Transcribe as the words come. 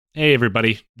Hey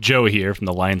everybody, Joe here from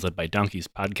the Lions Led by Donkeys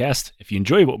podcast. If you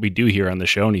enjoy what we do here on the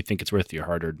show and you think it's worth your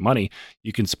hard-earned money,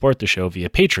 you can support the show via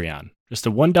Patreon. Just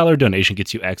a $1 donation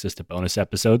gets you access to bonus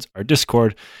episodes, our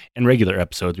Discord, and regular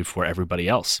episodes before everybody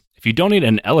else. If you donate at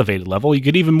an elevated level, you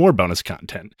get even more bonus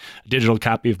content. A digital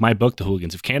copy of my book, The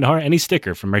Hooligans of Kandahar, and a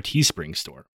sticker from our Teespring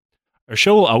store. Our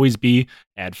show will always be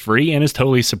ad-free and is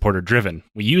totally supporter-driven.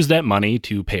 We use that money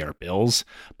to pay our bills,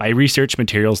 buy research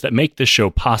materials that make this show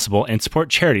possible, and support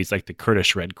charities like the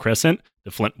Kurdish Red Crescent,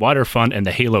 the Flint Water Fund, and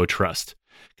the Halo Trust.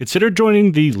 Consider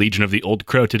joining the Legion of the Old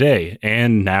Crow today.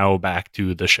 And now back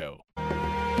to the show.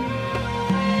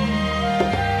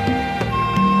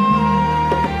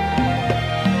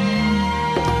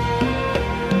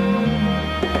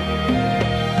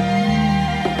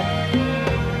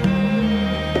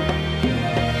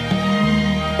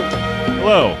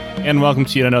 Hello, and welcome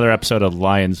to yet another episode of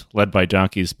Lions Led by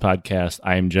Donkeys podcast.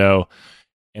 I am Joe,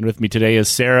 and with me today is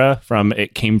Sarah from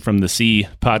It Came From the Sea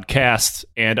podcast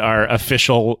and our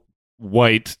official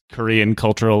white Korean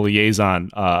cultural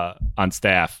liaison on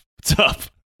staff. What's up?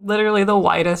 Literally the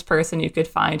whitest person you could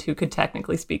find who could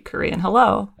technically speak Korean.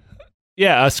 Hello.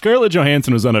 Yeah, Scarlett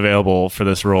Johansson was unavailable for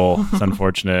this role. It's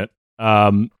unfortunate.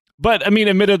 But, I mean,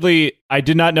 admittedly, I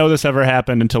did not know this ever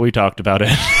happened until we talked about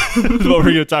it. What we're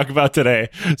going to talk about today.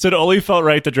 So it only felt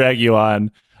right to drag you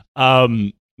on.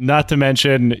 Not to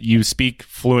mention, you speak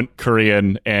fluent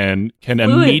Korean and can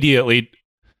immediately...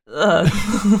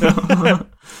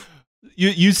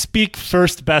 you speak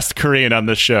first best Korean on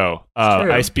this show.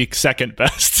 I speak second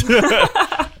best.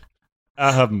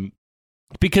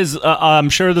 Because I'm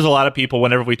sure there's a lot of people,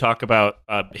 whenever we talk about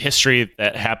history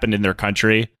that happened in their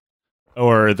country,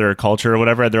 or their culture or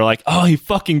whatever, they're like, oh, he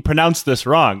fucking pronounced this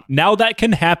wrong. Now that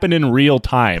can happen in real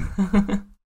time.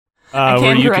 I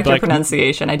can correct your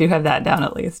pronunciation. I do have that down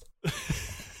at least.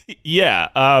 Yeah.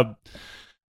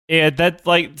 And that,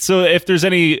 like, so if there's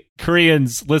any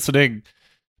Koreans listening,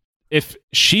 if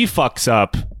she fucks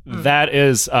up, that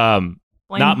is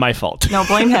not my fault. No,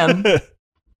 blame him.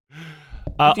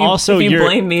 If you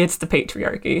blame me, it's the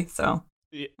patriarchy. So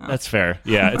that's fair.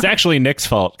 Yeah, it's actually Nick's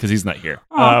fault because he's not here.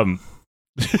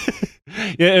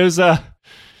 Yeah, it was.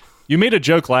 You made a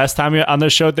joke last time on the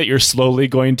show that you're slowly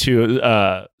going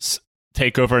to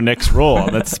take over Nick's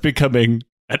role. That's becoming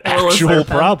an actual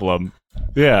problem.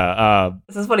 Yeah,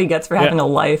 this is what he gets for having a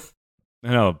life. I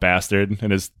know, bastard,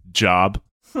 and his job.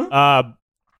 Yeah,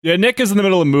 Nick is in the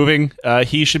middle of moving.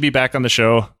 He should be back on the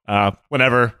show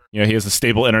whenever he has a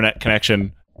stable internet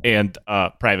connection and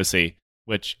privacy.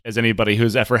 Which, as anybody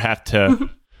who's ever had to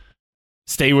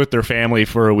stay with their family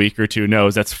for a week or two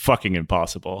knows, that's fucking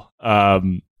impossible.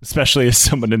 Especially as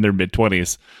someone in their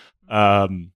mid-20s.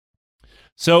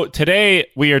 So today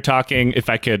we are talking, if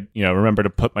I could, remember to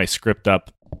put my script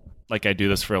up like I do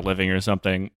this for a living or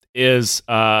something, is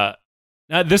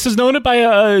this is known by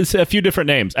a few different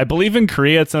names. I believe in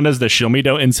Korea it's known as the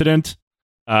Shilmido incident.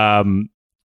 I'm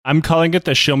calling it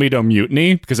the Shilmido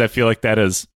mutiny because I feel like that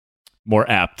is more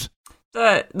apt.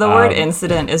 The word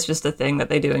incident is just a thing that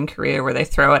they do in Korea where they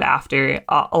throw it after.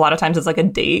 A lot of times it's like a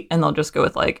date and they'll just go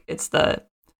with like, it's the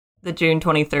June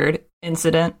 23rd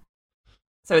incident.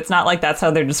 So it's not like that's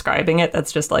how they're describing it.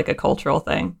 That's just like a cultural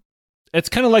thing. It's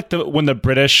kind of like when the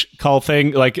British call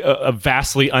thing like a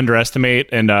vastly underestimate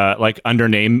and like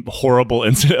undername horrible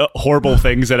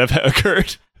things that have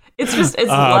occurred. It's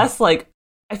less like,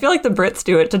 I feel like the Brits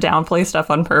do it to downplay stuff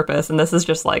on purpose. And this is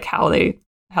just like how they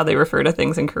refer to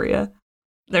things in Korea.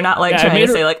 They're not like trying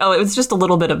to say like, oh, it was just a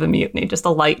little bit of a mutiny, just a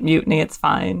light mutiny. It's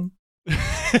fine.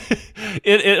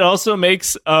 It also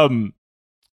makes like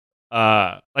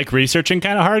researching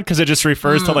kind of hard because it just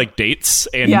refers to like dates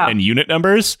and unit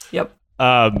numbers. Yep.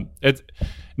 It's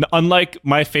unlike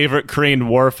my favorite Korean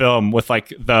war film with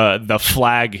like the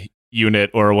flag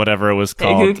unit or whatever it was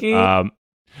called.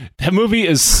 That movie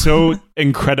is so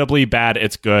incredibly bad.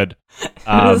 It's good.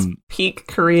 It is peak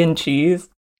Korean cheese.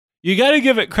 You got to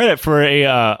give it credit for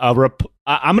I'm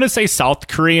going to say South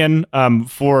Korean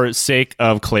for sake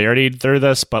of clarity through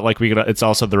this, but like it's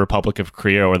also the Republic of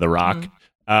Korea or the ROC.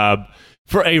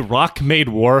 For a ROC-made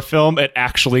war film, it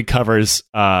actually covers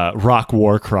ROC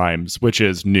war crimes, which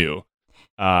is new.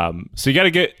 So you got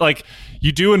to get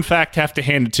you do in fact have to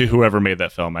hand it to whoever made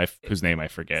that film, whose name I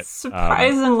forget.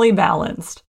 Surprisingly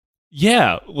balanced.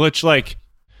 Yeah, which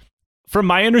from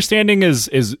my understanding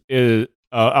is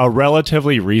a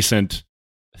relatively recent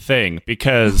thing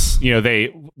because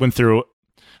they went through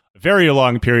a very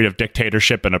long period of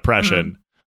dictatorship and oppression,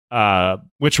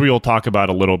 which we will talk about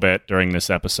a little bit during this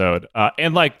episode.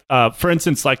 And for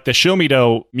instance, like the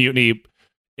Shilmido mutiny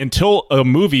until a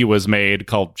movie was made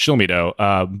called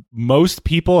Shilmido, most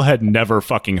people had never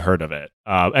fucking heard of it.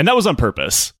 And that was on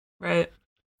purpose. Right.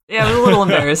 Yeah, it was a little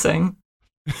embarrassing.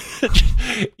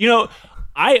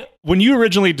 When you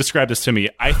originally described this to me,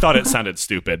 I thought it sounded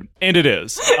stupid, and it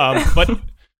is. But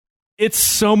it's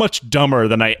so much dumber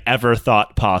than I ever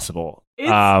thought possible.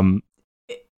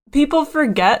 People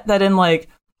forget that in like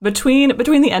between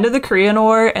the end of the Korean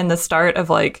War and the start of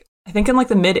like, I think in like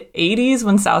the mid 80s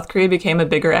when South Korea became a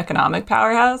bigger economic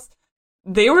powerhouse,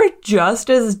 they were just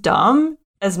as dumb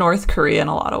as North Korea in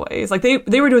a lot of ways. Like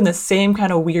they were doing the same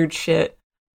kind of weird shit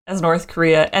as North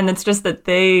Korea. And it's just that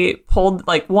they pulled,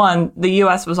 like, one, the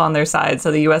US was on their side,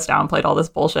 so the US downplayed all this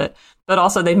bullshit. But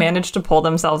also they managed to pull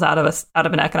themselves out of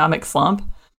an economic slump.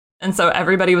 And so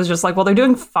everybody was just like, well, they're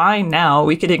doing fine now.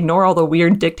 We could ignore all the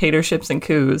weird dictatorships and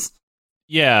coups.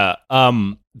 Yeah.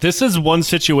 This is one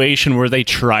situation where they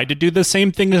tried to do the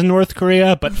same thing as North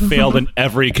Korea, but failed in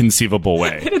every conceivable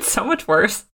way. It's so much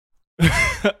worse.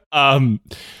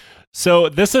 So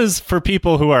this is for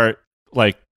people who are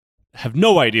like, have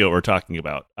no idea what we're talking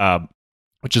about,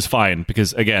 which is fine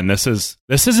because again,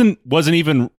 wasn't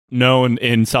even known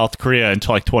in South Korea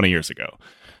until like 20 years ago.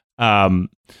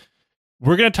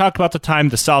 We're going to talk about the time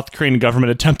the South Korean government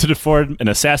attempted to form an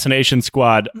assassination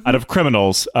squad out of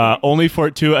criminals, only for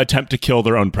it to attempt to kill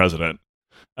their own president.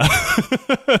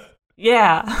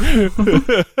 Yeah.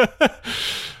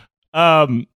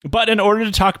 But in order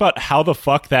to talk about how the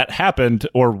fuck that happened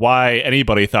or why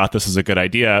anybody thought this is a good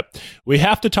idea, we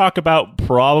have to talk about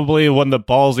probably one of the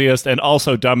ballsiest and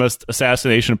also dumbest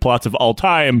assassination plots of all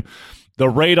time, the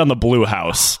raid on the Blue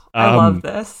House. I love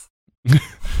this.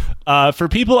 For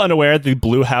people unaware, the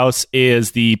Blue House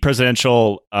is the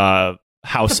presidential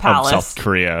house of South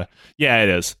Korea. Yeah, it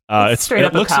is.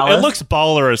 It looks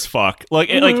baller as fuck. Like,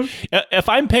 if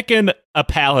I'm picking a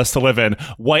palace to live in,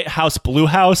 White House, Blue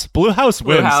House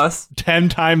wins 10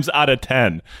 times out of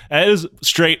 10. It is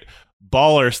straight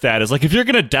baller status. Like, if you're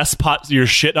gonna despot your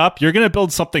shit up, you're gonna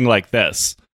build something like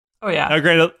this. Oh yeah.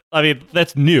 I mean,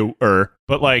 that's newer,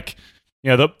 but like, you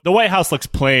know, the White House looks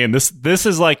plain. This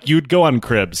is like you'd go on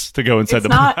Cribs to go inside the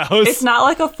Blue House. It's not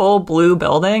like a full blue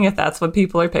building, if that's what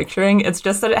people are picturing. It's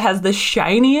just that it has the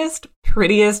shiniest,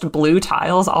 prettiest blue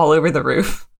tiles all over the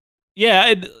roof.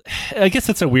 Yeah, I guess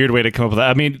that's a weird way to come up with that.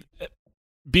 I mean,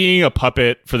 being a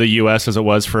puppet for the U.S. as it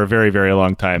was for a very, very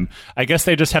long time, I guess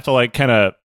they just have to like kind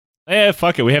of,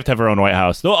 fuck it, we have to have our own White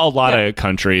House. Though a lot of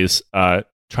countries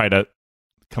try to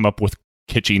come up with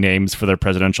kitschy names for their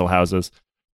presidential houses,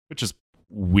 which is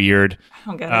weird. I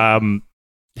don't get it.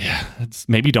 Yeah,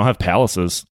 maybe you don't have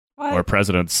palaces or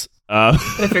presidents. But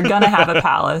if you're gonna have a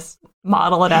palace,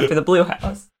 model it after the Blue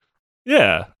House.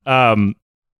 Yeah. It's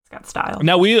got style.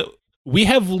 Now we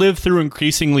have lived through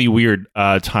increasingly weird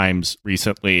times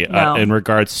recently in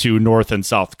regards to North and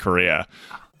South Korea.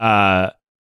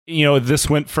 This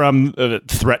went from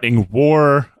threatening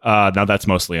war, now that's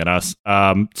mostly on us,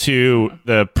 to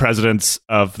the presidents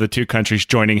of the two countries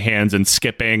joining hands and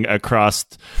skipping across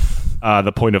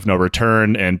the point of no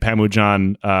return and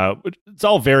Panmunjom. It's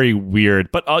all very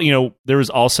weird. But, there was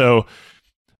also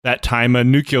that time a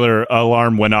nuclear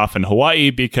alarm went off in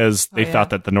Hawaii because they thought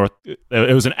that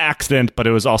it was an accident, but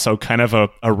it was also kind of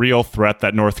a real threat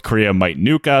that North Korea might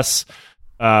nuke us.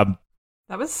 That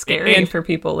was scary for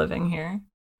people living here.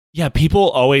 Yeah, people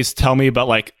always tell me about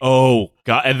like, oh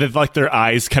God, and then like their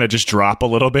eyes kind of just drop a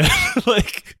little bit.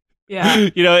 Like, yeah,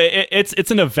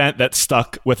 it's an event that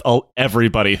stuck with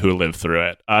everybody who lived through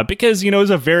it because it was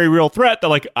a very real threat that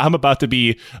like I'm about to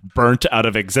be burnt out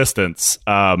of existence.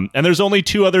 And there's only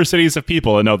 2 other cities of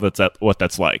people that know what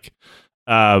that's like.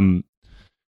 And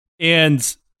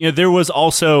there was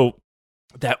also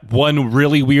that one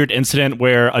really weird incident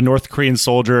where a North Korean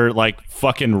soldier like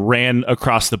fucking ran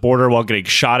across the border while getting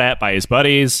shot at by his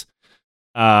buddies.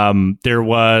 There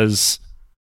was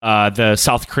the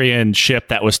South Korean ship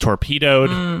that was torpedoed.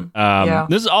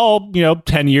 This is all,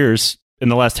 10 years in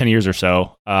the last 10 years or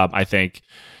so, I think.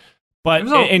 But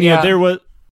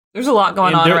there's a lot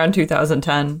going on around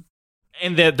 2010.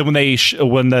 And when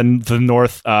the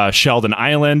North shelled an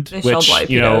island, shelled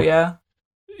Laipido,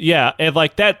 yeah, and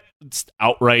like that. It's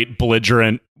outright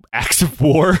belligerent acts of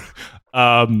war.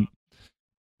 And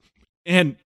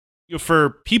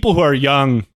for people who are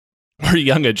young or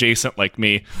young adjacent like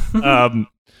me,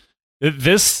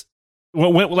 this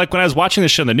when I was watching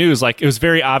this show on the news, like it was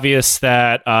very obvious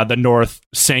that the North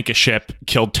sank a ship,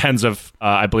 killed tens of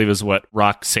I believe is what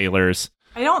rock sailors.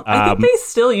 I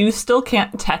think you still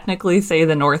can't technically say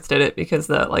the North did it because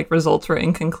the like results were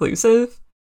inconclusive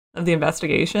of the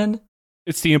investigation.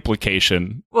 It's the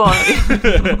implication. Well,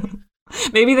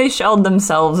 Maybe they shelled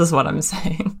themselves, is what I'm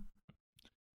saying.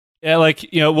 Yeah,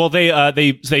 like, you know, well,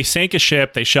 they sank a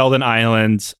ship, they shelled an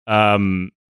island,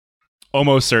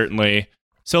 almost certainly.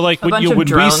 So, like, a bunch of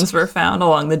drones were found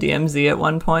along the DMZ at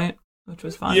one point, which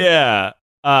was fun. Yeah,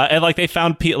 and like they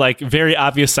found like very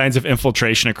obvious signs of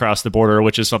infiltration across the border,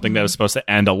 which is something that was supposed to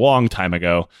end a long time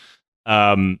ago.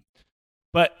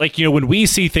 But like, you know, when we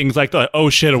see things like oh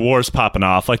shit, a war's popping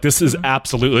off, like this is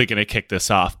absolutely going to kick this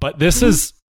off. But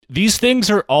these things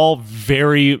are all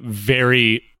very,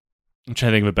 very. I'm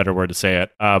trying to think of a better word to say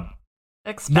it.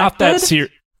 Expected? Not that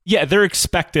serious. Yeah, they're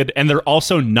expected, and they're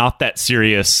also not that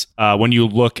serious when you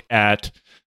look at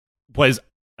what is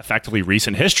effectively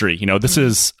recent history. You know, this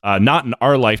is not in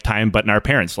our lifetime, but in our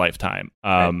parents' lifetime.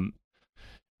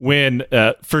 When,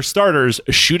 for starters,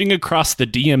 shooting across the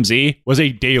DMZ was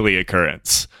a daily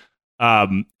occurrence.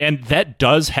 And that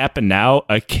does happen now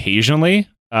occasionally.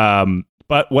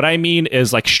 But what I mean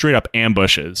is like straight up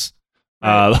ambushes.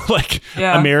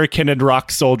 American and Iraq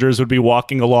soldiers would be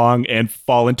walking along and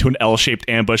fall into an L-shaped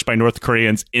ambush by North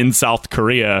Koreans in South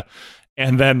Korea.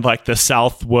 And then like the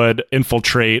South would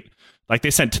infiltrate. Like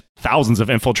they sent thousands of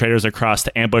infiltrators across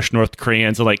to ambush North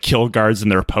Koreans and like kill guards in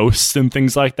their posts and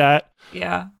things like that.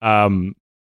 Yeah. And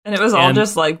it was all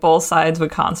just like both sides would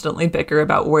constantly bicker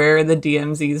about where the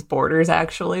DMZ's borders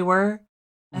actually were.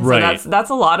 And so that's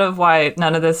a lot of why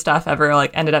none of this stuff ever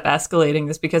like ended up escalating,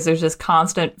 is because there's this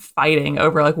constant fighting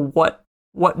over like what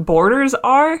borders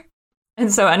are.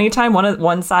 And so anytime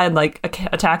one side like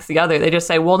attacks the other, they just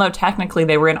say, well, no, technically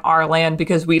they were in our land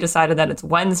because we decided that it's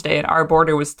Wednesday and our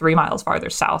border was 3 miles farther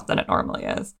south than it normally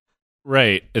is.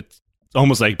 Right. It's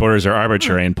almost like borders are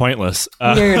arbitrary and pointless.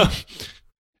 Weird.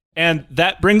 And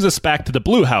that brings us back to the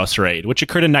Blue House raid, which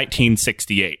occurred in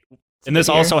 1968. And this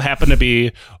also happened to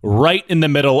be right in the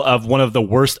middle of one of the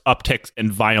worst upticks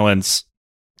in violence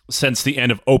since the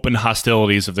end of open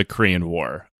hostilities of the Korean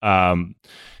War.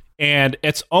 And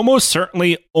it's almost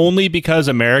certainly only because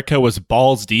America was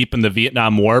balls deep in the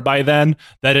Vietnam War by then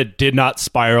that it did not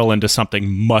spiral into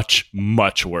something much,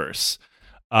 much worse.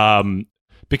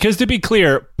 Because to be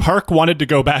clear, Park wanted to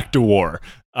go back to war.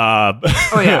 Park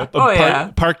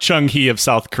Chung-hee of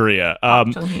South Korea.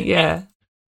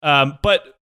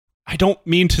 But I don't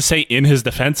mean to say in his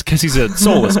defense, because he's a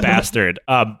soulless bastard.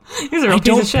 He's a real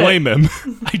piece of shit.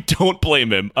 I don't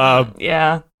blame him.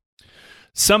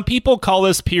 Some people call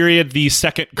this period the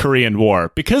Second Korean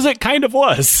War, because it kind of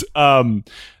was.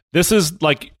 This is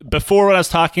like before, when I was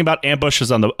talking about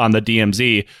ambushes on the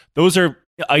DMZ, those are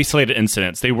isolated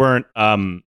incidents. They weren't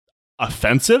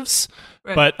offensives.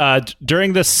 Right. But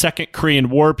during the Second Korean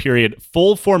War period,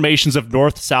 full formations of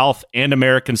North, South, and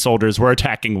American soldiers were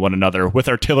attacking one another with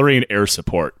artillery and air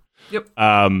support. Yep.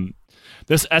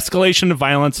 This escalation of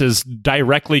violence is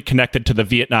directly connected to the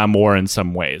Vietnam War in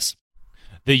some ways.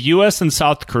 The U.S. and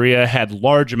South Korea had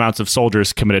large amounts of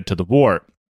soldiers committed to the war.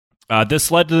 This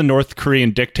led to the North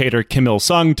Korean dictator Kim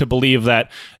Il-sung to believe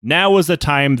that now was the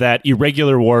time that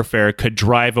irregular warfare could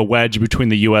drive a wedge between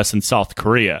the U.S. and South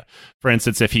Korea. For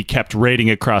instance, if he kept raiding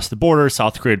across the border,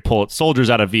 South Korea would pull its soldiers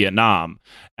out of Vietnam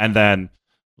and then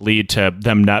lead to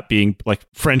them not being like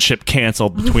friendship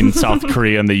canceled between South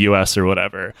Korea and the U.S. or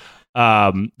whatever.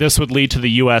 This would lead to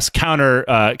the U.S.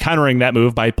 countering that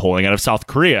move by pulling out of South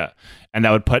Korea. And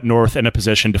that would put North in a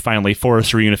position to finally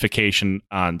force reunification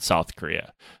on South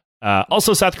Korea.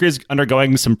 Also, South Korea is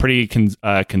undergoing some pretty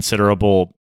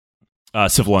considerable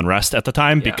civil unrest at the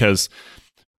time because,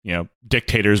 you know,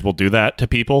 dictators will do that to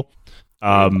people.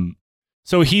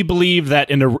 So he believed that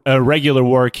in a regular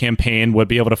war campaign would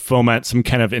be able to foment some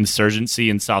kind of insurgency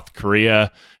in South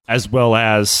Korea, as well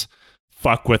as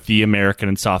fuck with the American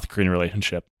and South Korean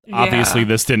relationship. Yeah. Obviously,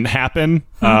 this didn't happen,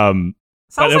 but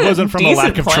it wasn't from a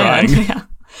lack of trying. Yeah.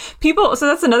 People. So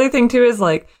that's another thing too. Is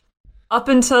like up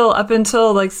until like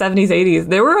 70s, 80s,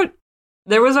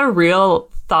 there was a real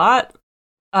thought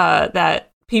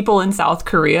that people in South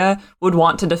Korea would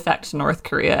want to defect to North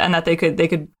Korea, and that they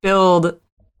could build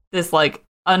this like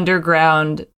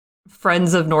underground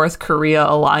Friends of North Korea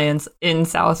alliance in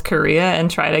South Korea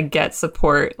and try to get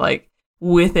support like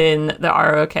within the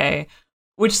ROK,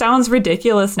 which sounds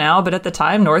ridiculous now, but at the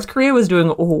time North Korea was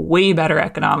doing way better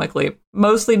economically,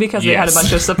 mostly because they had a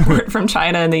bunch of support from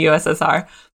China and the USSR.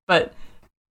 But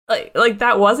like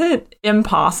that wasn't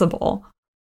impossible.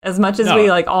 As much as we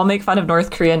like all make fun of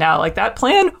North Korea now, like that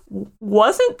plan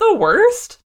wasn't the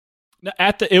worst.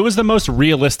 It was the most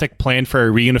realistic plan for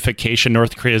a reunification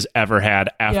North Korea's ever had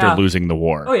after losing the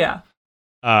war. Oh yeah.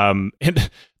 And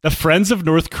the Friends of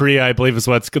North Korea, I believe, is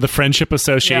the Friendship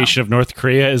Association of North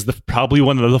Korea is probably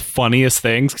one of the funniest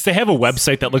things, because they have a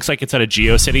website that looks like it's out of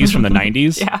GeoCities from the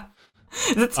 90s. Yeah.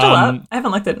 Is it still up? I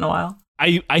haven't looked at it in a while.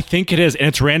 I think it is, and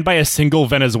it's ran by a single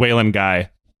Venezuelan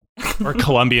guy or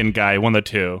Colombian guy, one of the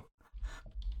two.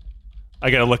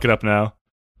 I gotta look it up now.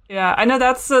 Yeah, I know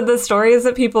that's the stories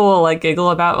that people will like giggle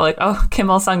about, like, oh, Kim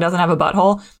Il-sung doesn't have a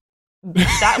butthole.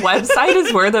 That website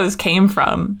is where those came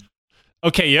from.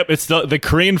 Okay, yep, it's the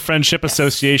Korean Friendship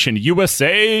Association,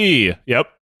 USA. Yep.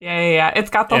 Yeah.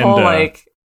 It's got the whole, like,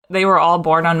 they were all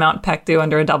born on Mount Paektu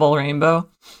under a double rainbow.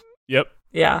 Yep.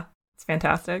 Yeah, it's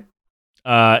fantastic.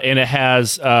 And it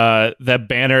has the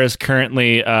banner is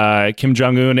currently Kim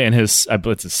Jong-un and his, I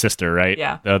believe it's his sister, right?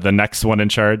 Yeah. The next one in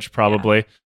charge, probably.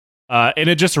 Yeah. And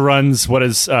it just runs what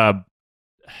is,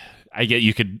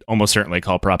 you could almost certainly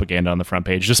call propaganda on the front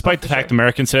page. Despite the fact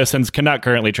American citizens cannot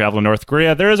currently travel to North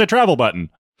Korea, there is a travel button.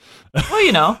 Well,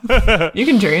 you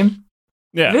can dream.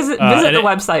 Yeah. Visit the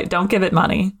website. Don't give it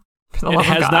money. For the love of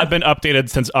God. It has not been updated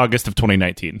since August of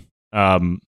 2019.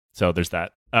 So there's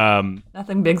that.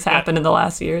 Nothing big's happened in the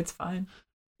last year. It's fine.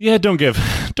 Yeah, don't give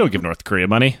North Korea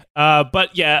money. But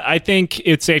yeah, I think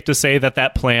it's safe to say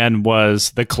that plan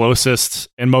was the closest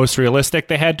and most realistic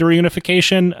they had to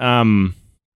reunification.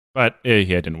 But it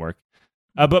didn't work.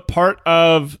 But part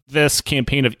of this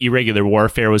campaign of irregular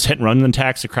warfare was hit and run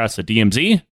attacks across the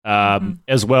DMZ,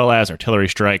 as well as artillery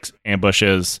strikes,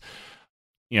 ambushes.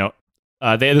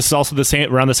 This is also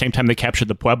around the same time they captured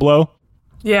the Pueblo.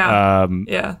 Yeah.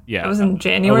 It was in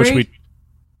January.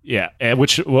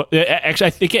 Actually, I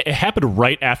think it happened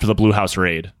right after the Blue House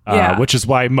raid, which is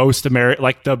why most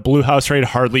the Blue House raid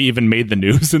hardly even made the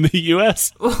news in the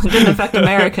U.S. Well, it didn't affect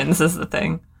Americans, is the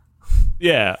thing.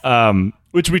 Yeah,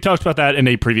 which we talked about that in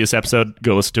a previous episode.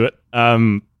 Go listen to it.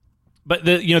 But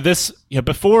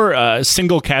before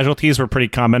single casualties were pretty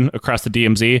common across the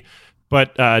DMZ,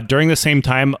 but during the same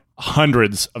time,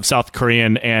 hundreds of South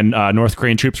Korean and North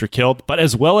Korean troops were killed, but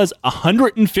as well as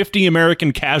 150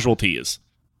 American casualties.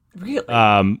 Really?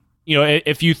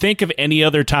 If you think of any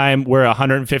other time where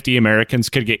 150 Americans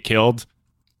could get killed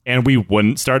and we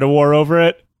wouldn't start a war over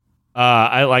it,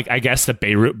 I guess the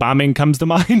Beirut bombing comes to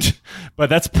mind, but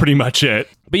that's pretty much it.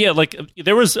 But yeah,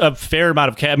 there was a fair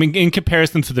amount of, in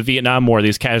comparison to the Vietnam War,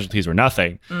 these casualties were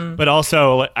nothing. But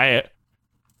also,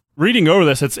 reading over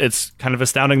this, it's kind of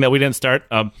astounding that we didn't start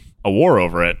a war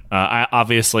over it.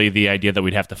 Obviously, the idea that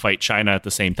we'd have to fight China at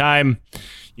the same time,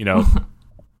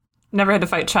 Never had to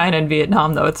fight China in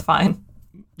Vietnam, though. It's fine.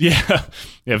 Yeah,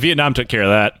 Vietnam took care of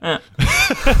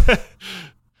that.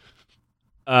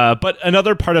 But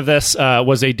another part of this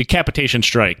was a decapitation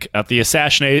strike at the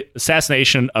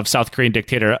assassination of South Korean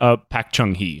dictator Park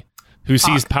Chung-hee, who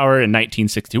seized power in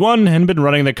 1961 and been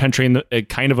running the country in a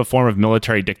kind of a form of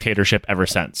military dictatorship ever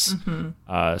since,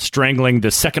 strangling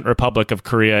the Second Republic of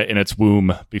Korea in its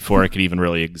womb before it could even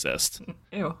really exist.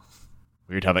 Ew.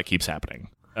 Weird how that keeps happening.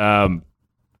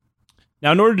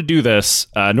 Now, in order to do this,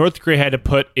 North Korea had to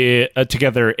put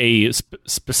together a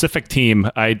specific team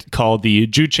I'd call the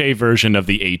Juche version of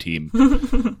the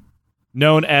A-Team,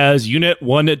 known as Unit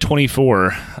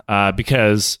 124,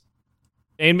 because,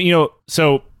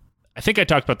 so I think I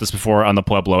talked about this before on the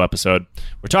Pueblo episode.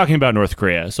 We're talking about North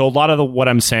Korea, so a lot of what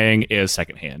I'm saying is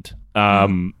secondhand.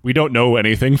 We don't know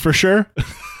anything for sure.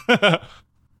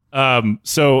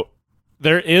 So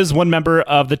there is one member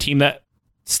of the team that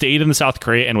stayed in the South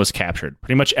Korea and was captured.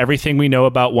 Pretty much everything we know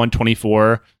about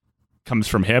 124 comes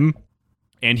from him,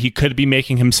 and he could be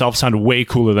making himself sound way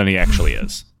cooler than he actually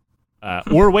is.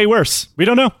 Or way worse. We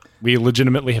don't know. We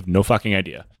legitimately have no fucking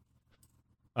idea.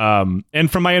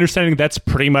 And from my understanding, that's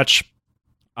pretty much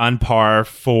on par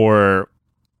for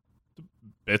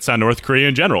bits on North Korea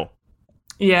in general.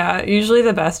 Yeah, usually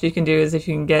the best you can do is if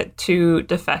you can get two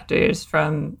defectors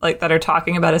from that are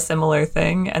talking about a similar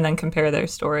thing and then compare their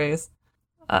stories.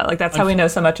 That's how we know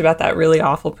so much about that really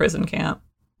awful prison camp.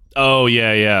 Oh,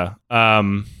 yeah.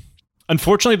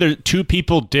 Unfortunately, two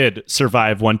people did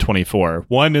survive 124.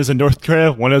 One is in North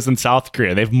Korea, one is in South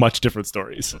Korea. They have much different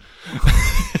stories.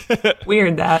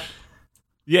 Weird that.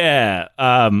 Yeah.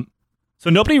 So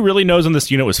nobody really knows when this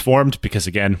unit was formed because,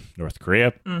 again, North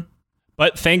Korea.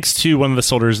 But thanks to one of the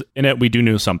soldiers in it, we do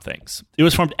know some things. It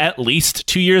was formed at least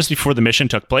 2 years before the mission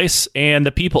took place, and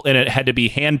the people in it had to be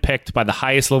handpicked by the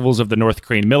highest levels of the North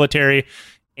Korean military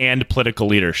and political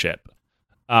leadership.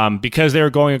 Because they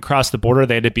were going across the border,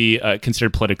 they had to be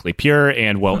considered politically pure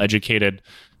and well-educated.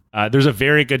 There's a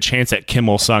very good chance that Kim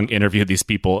Il-sung interviewed these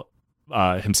people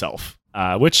himself,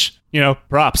 which,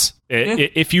 props. Yeah.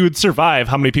 If you would survive,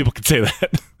 how many people could say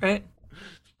that? Right.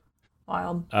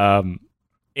 Wild.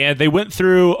 And they went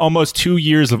through almost 2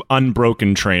 years of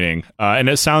unbroken training, and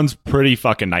it sounds pretty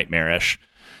fucking nightmarish.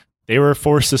 They were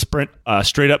forced to sprint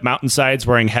straight up mountainsides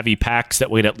wearing heavy packs that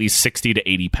weighed at least 60 to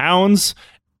 80 pounds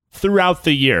throughout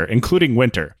the year, including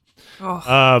winter.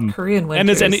 Korean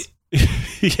winters. And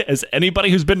as anybody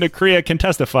who's been to Korea can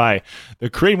testify, the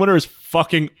Korean winter is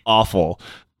fucking awful.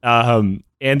 And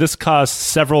this caused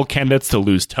several candidates to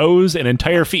lose toes and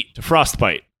entire feet to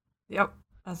frostbite. Yep,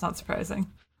 that's not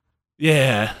surprising.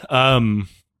 Yeah.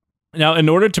 Now, in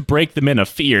order to break them in of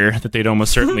fear that they'd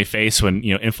almost certainly face when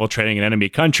infiltrating an enemy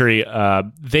country,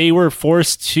 they were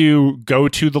forced to go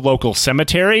to the local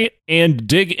cemetery and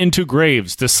dig into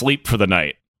graves to sleep for the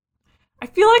night. I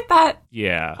feel like that.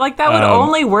 Yeah, like that would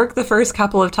only work the first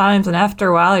couple of times, and after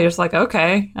a while, you're just like,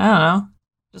 okay, I don't know,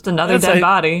 just another dead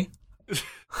body.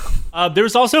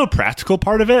 There's also a practical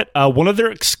part of it. One of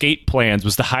their escape plans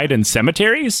was to hide in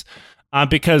cemeteries.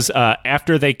 Because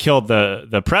after they killed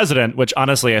the president, which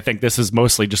honestly, I think this is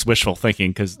mostly just wishful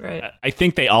thinking, because I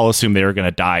think they all assumed they were going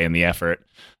to die in the effort,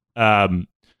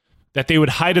 that they would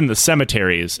hide in the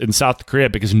cemeteries in South Korea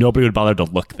because nobody would bother to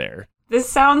look there. This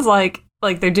sounds like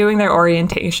they're doing their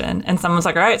orientation, and someone's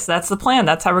like, all right, so that's the plan.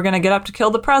 That's how we're going to get up to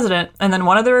kill the president. And then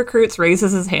one of the recruits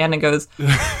raises his hand and goes,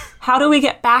 how do we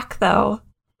get back, though?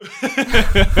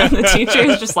 And the teacher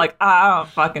is just like, I don't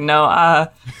fucking know.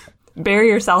 Bury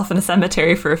yourself in a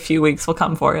cemetery for a few weeks. We'll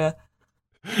come for you.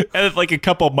 And like a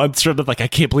couple months from, like, I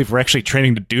can't believe we're actually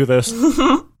training to do this.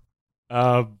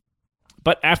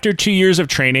 But after 2 years of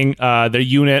training, the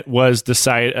unit was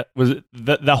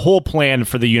the whole plan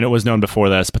for the unit was known before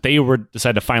this, but they were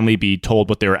decided to finally be told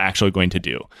what they were actually going to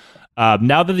do.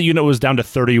 Now that the unit was down to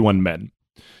 31 men,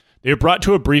 they were brought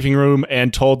to a briefing room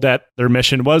and told that their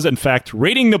mission was, in fact,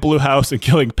 raiding the Blue House and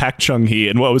killing Park Chung-hee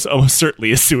in what was almost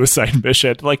certainly a suicide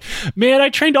mission. Like, man, I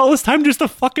trained all this time just to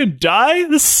fucking die?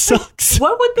 This sucks.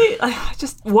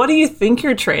 What do you think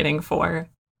you're training for?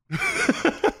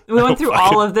 We went through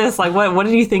all of this. Like, what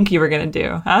did you think you were going to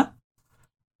do, huh?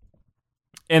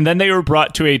 And then they were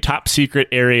brought to a top secret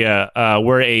area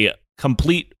where a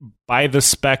complete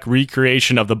by-the-spec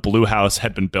recreation of the Blue House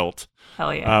had been built.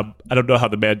 Hell yeah. I don't know how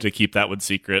they managed to keep that one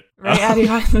secret. Right,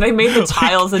 they made the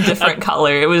tiles a different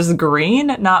color. It was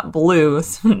green, not blue.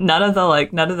 So none of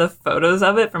the photos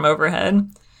of it from overhead,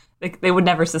 they would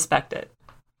never suspect it.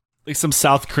 Like some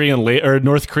South Korean or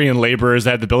North Korean laborers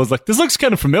that had the buildings like, this looks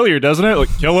kind of familiar, doesn't it?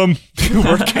 Like, kill them.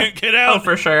 Or can't get out. Oh,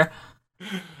 for sure.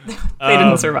 They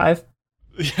didn't survive.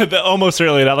 Yeah, almost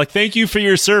certainly not. Like, thank you for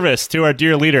your service to our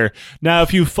dear leader. Now,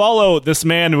 if you follow this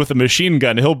man with a machine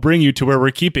gun, he'll bring you to where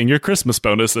we're keeping your Christmas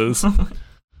bonuses. And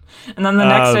then the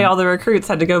next day, all the recruits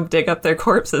had to go dig up their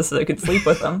corpses so they could sleep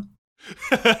with them.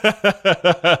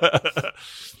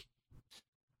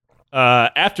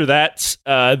 After that,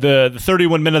 the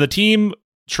 31 men of the team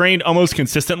trained almost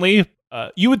consistently.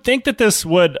 You would think that this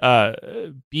would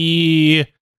be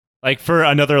like for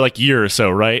another like year or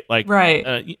so, right? Like, right.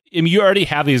 I mean, you already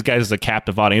have these guys as a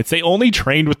captive audience. They only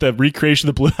trained with the recreation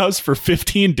of the Blue House for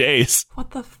 15 days. What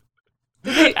the?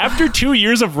 After 2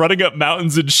 years of running up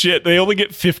mountains and shit, they only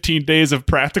get 15 days of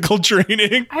practical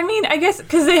training. I mean, I guess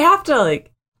because they have to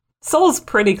like. Seoul's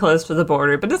pretty close to the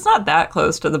border, but it's not that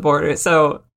close to the border,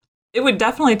 so it would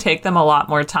definitely take them a lot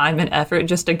more time and effort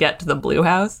just to get to the Blue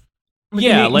House.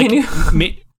 Yeah,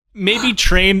 maybe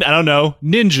train, I don't know,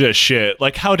 ninja shit,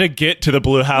 like how to get to the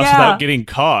Blue House without getting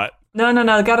caught. No,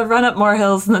 gotta run up more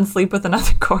hills and then sleep with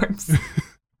another corpse.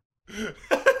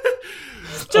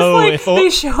 They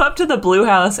show up to the Blue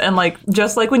House and like,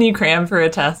 just like when you cram for a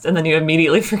test and then you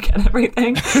immediately forget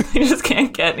everything, you just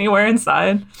can't get anywhere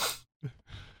inside.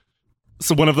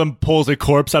 So one of them pulls a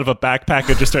corpse out of a backpack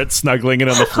and just starts snuggling it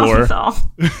on the floor.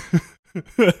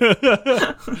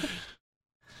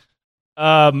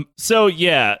 Oh, no. So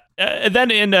yeah, then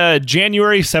in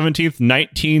January 17th,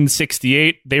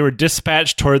 1968, they were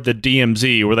dispatched toward the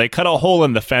DMZ, where they cut a hole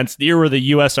in the fence near where the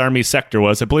U.S. Army sector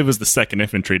was. I believe it was the 2nd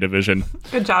Infantry Division.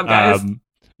 Good job, guys.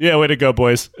 Yeah, way to go,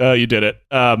 boys. You did it.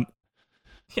 You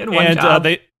had one job.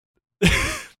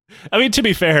 I mean, to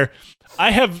be fair, I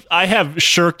have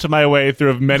shirked my way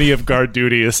through many of guard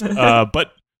duties,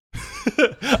 but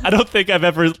I don't think I've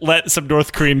ever let some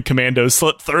North Korean commandos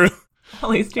slip through. At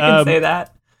least you can say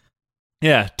that.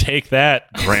 Yeah, take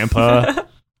that, Grandpa.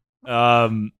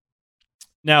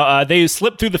 Now, they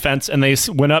slipped through the fence and they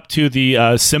went up to the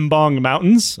Simbong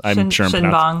Mountains.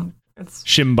 Shinbong. It's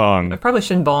Shimbong. Probably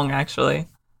Shinbong, actually.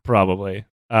 Probably.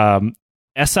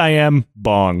 S-I-M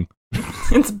Bong.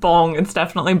 It's Bong. It's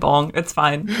definitely Bong. It's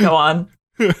fine. Go on.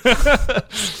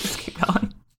 Just keep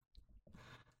going.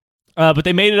 But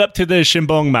they made it up to the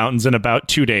Shimbong Mountains in about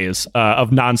 2 days of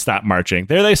nonstop marching.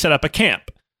 There they set up a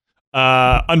camp.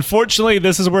 Unfortunately,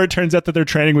 this is where it turns out that their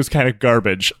training was kind of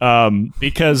garbage.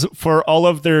 Because for all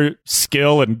of their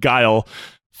skill and guile,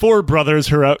 4 brothers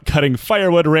who are out cutting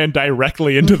firewood ran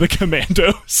directly into the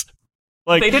commandos.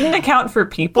 Like, they didn't account for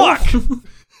people.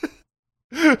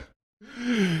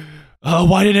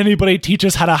 Why didn't anybody teach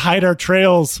us how to hide our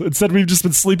trails? Instead, we've just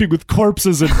been sleeping with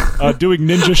corpses and doing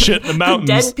ninja shit in the mountains.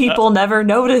 The dead people never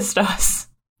noticed us.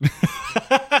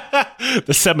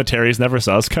 The cemeteries never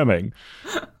saw us coming.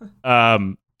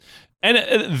 And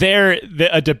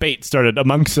a debate started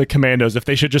amongst the commandos if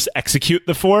they should just execute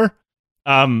the 4.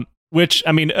 Which,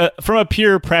 I mean, from a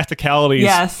pure practicalities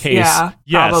case,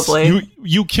 probably.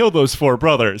 You kill those 4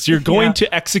 brothers. You're going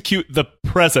to execute the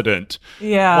president.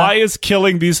 Yeah. Why is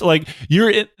killing these, like,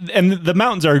 and the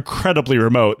mountains are incredibly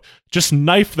remote. Just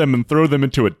knife them and throw them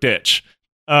into a ditch.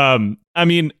 I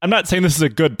mean, I'm not saying this is a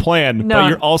good plan, but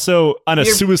you're also on a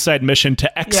suicide mission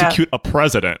to execute a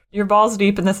president. You're balls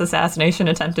deep in this assassination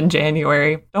attempt in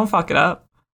January. Don't fuck it up.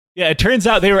 Yeah, it turns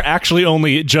out they were actually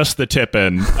only just the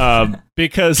tip-in,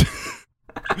 because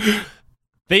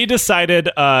they decided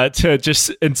to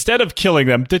just, instead of killing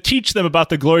them, to teach them about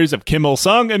the glories of Kim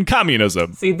Il-sung and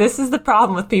communism. See, this is the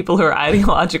problem with people who are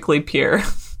ideologically pure.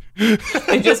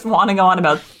 They just want to go on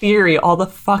about theory all the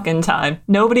fucking time.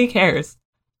 Nobody cares.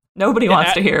 Nobody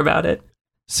wants to hear about it.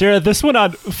 Sarah, this went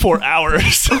on 4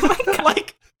 hours. Oh my God.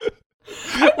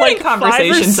 like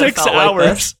conversations 5 or 6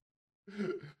 hours.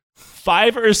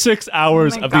 5 or 6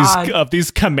 hours of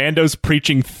these commandos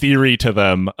preaching theory to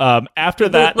them. After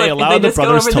that, they allow the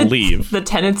brothers to leave. The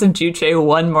tenets of Juche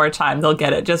one more time. They'll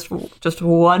get it. Just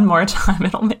one more time.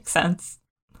 It'll make sense.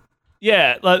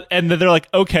 Yeah, and then they're like,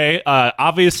 okay,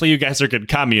 obviously you guys are good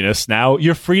communists now.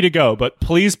 You're free to go, but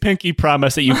please pinky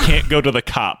promise that you can't go to the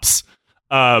cops.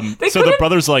 So the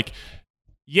brothers like,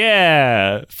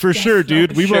 yeah, for sure,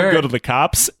 dude. We won't go to the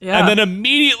cops. Yeah. And then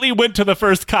immediately went to the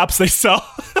first cops they saw.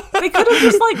 They could have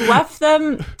just left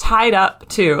them tied up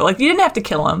too. Like, you didn't have to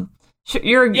kill them.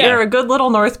 You're a good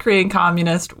little North Korean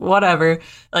communist, whatever.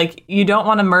 Like, you don't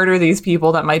want to murder these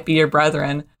people that might be your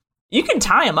brethren. You can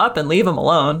tie them up and leave them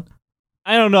alone.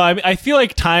 I don't know. I feel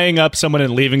like tying up someone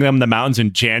and leaving them in the mountains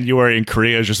in January in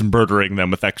Korea is just murdering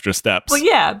them with extra steps. Well,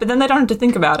 yeah, but then they don't have to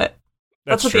think about it.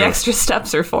 That's what the extra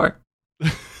steps are for.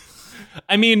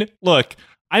 I mean, look,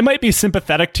 I might be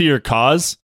sympathetic to your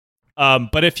cause,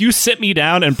 but if you sit me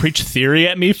down and preach theory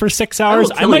at me for 6 hours,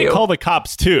 I might call the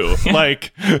cops too. Yeah.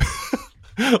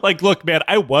 Like, look, man,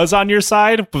 I was on your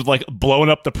side with blowing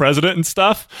up the president and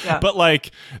stuff, but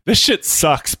this shit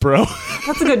sucks, bro.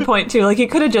 That's a good point too. You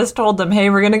could have just told them, hey,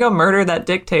 we're gonna go murder that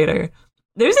dictator.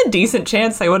 There's a decent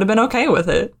chance they would have been okay with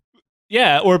it.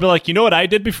 Yeah, or be like, you know what I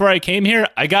did before I came here?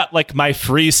 I got my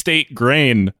free state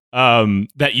grain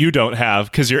that you don't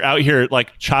have because you're out here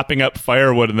chopping up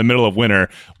firewood in the middle of winter.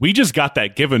 We just got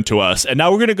that given to us, and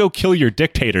now we're gonna go kill your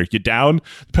dictator. You down?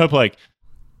 The people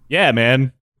yeah,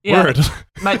 man. Yeah, word.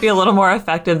 Might be a little more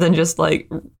effective than just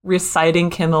reciting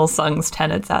Kim Il-sung's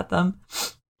tenets at them.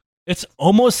 It's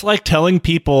almost like telling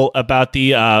people about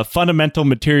the fundamental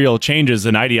material changes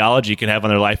an ideology can have on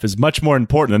their life is much more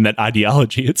important than that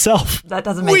ideology itself. That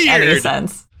doesn't make any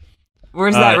sense.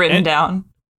 Where's that written down?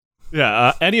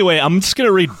 Yeah. Anyway, I'm just going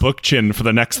to read Bookchin for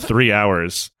the next 3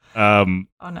 hours. Oh,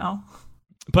 no.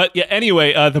 But yeah,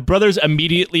 anyway, the brothers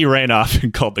immediately ran off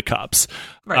and called the cops.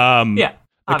 Right. The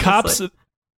obviously. cops...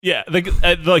 Yeah,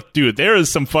 dude, there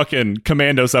is some fucking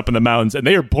commandos up in the mountains, and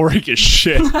they are boring as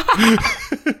shit.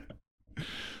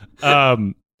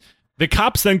 The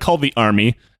cops then called the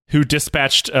army, who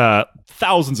dispatched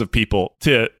thousands of people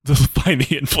to find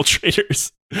the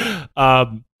infiltrators.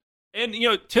 And,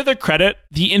 to their credit,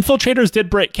 the infiltrators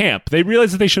did break camp. They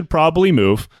realized that they should probably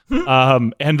move.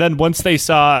 And then once they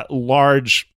saw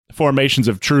large formations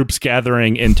of troops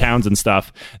gathering in towns and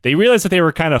stuff, they realized that they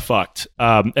were kind of fucked.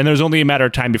 And there was only a matter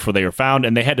of time before they were found,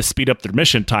 and they had to speed up their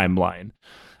mission timeline.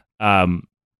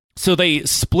 So they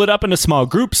split up into small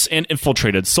groups and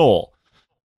infiltrated Seoul.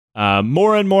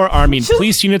 More and more army and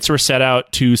police units were set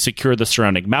out to secure the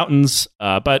surrounding mountains,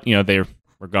 but they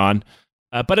were gone.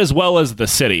 But as well as the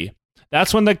city.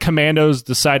 That's when the commandos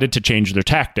decided to change their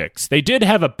tactics. They did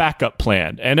have a backup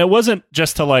plan, and it wasn't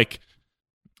just to let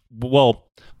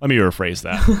me rephrase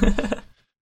that.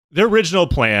 Their original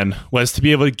plan was to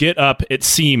be able to get up, it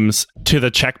seems, to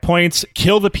the checkpoints,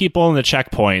 kill the people in the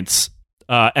checkpoints,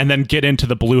 and then get into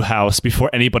the Blue House before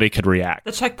anybody could react.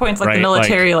 The checkpoints, the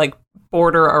military,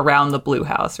 border around the Blue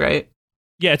House, right?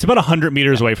 Yeah, it's about 100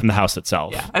 meters away from the house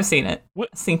itself. Yeah, I've seen it.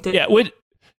 Synced it.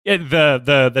 Yeah,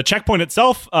 the checkpoint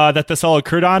itself that this all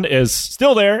occurred on is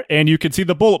still there, and you can see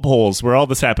the bullet holes where all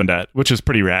this happened at, which is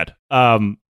pretty rad.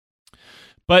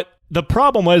 But the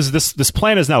problem was this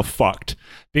plan is now fucked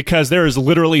because there is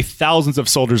literally thousands of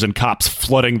soldiers and cops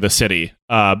flooding the city,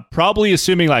 probably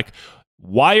assuming like,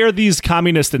 why are these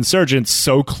communist insurgents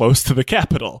so close to the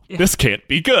capital? Yeah. This can't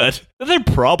be good. They're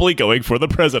probably going for the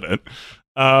president.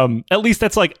 At least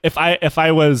that's like, if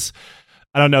I was,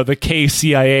 I don't know, the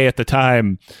KCIA at the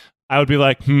time, I would be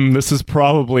like, this is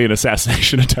probably an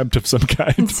assassination attempt of some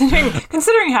kind.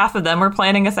 Considering half of them were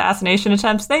planning assassination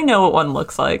attempts, they know what one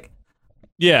looks like.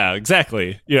 Yeah,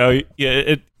 exactly. You know,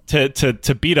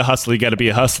 to beat a hustler, you got to be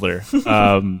a hustler.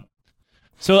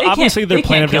 So obviously their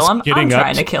plan of just getting up.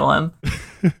 I'm trying to kill him.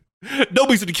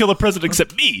 Nobody's going to kill the president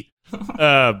except me.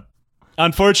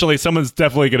 Unfortunately, someone's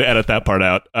definitely going to edit that part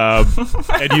out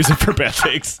and use it for bad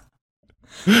things.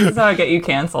 That's how I get you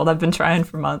canceled. I've been trying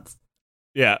for months.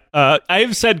 Yeah.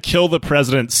 I've said kill the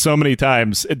president so many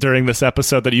times during this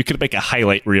episode that you could make a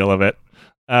highlight reel of it.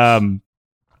 So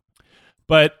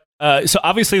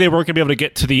obviously they weren't going to be able to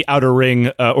get to the outer ring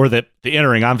or the inner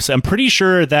ring. Obviously, I'm pretty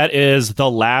sure that is the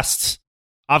last.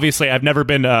 Obviously, I've never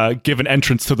been given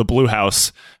entrance to the Blue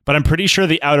House, but I'm pretty sure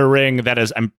the outer ring that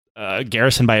is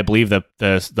garrisoned by, I believe,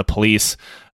 the police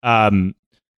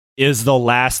is the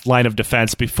last line of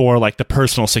defense before like the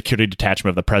personal security detachment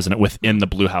of the president within the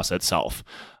Blue House itself.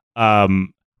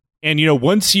 And you know,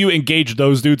 once you engage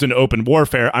those dudes in open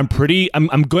warfare, I'm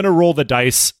going to roll the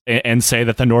dice and say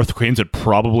that the North Koreans would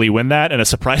probably win that in a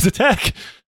surprise attack.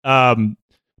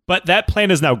 But that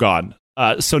plan is now gone.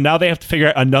 So now they have to figure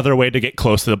out another way to get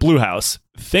close to the Blue House.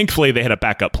 Thankfully, they had a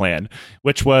backup plan,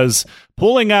 which was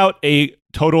pulling out a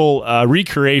total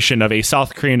recreation of a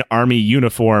South Korean army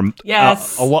uniform.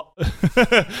 Yes.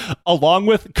 Along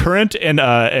with current and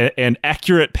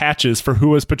accurate patches for who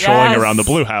was patrolling around the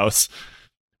Blue House.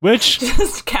 Which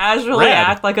just casually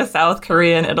act like a South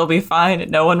Korean. It'll be fine.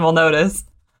 No one will notice.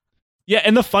 Yeah,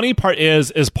 and the funny part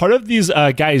is part of these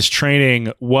guys'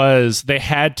 training was they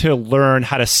had to learn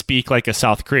how to speak like a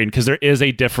South Korean because there is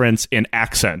a difference in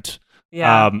accent,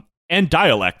 and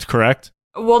dialect. Correct?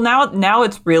 Well, now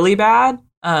it's really bad,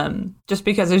 just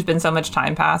because there's been so much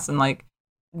time passed and like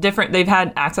they've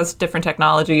had access to different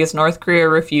technologies. North Korea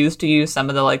refused to use some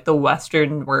of the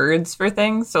Western words for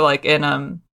things. So like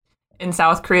in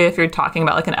South Korea, if you're talking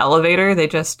about like an elevator, they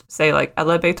just say like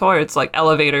elevator. It's like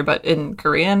elevator, but in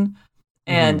Korean.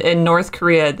 And in North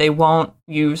Korea, they won't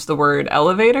use the word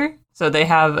elevator. So they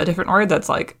have a different word that's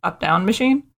like up-down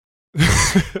machine.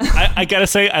 I gotta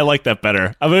say, I like that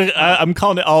better. I'm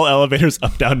calling it all elevators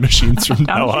up-down machines from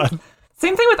now on.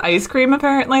 Same thing with ice cream,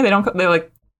 apparently. They're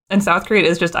like, in South Korea, it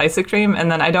is just ice cream.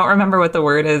 And then I don't remember what the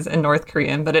word is in North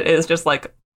Korean, but it is just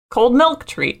like cold milk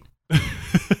treat.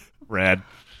 Rad.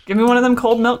 Give me one of them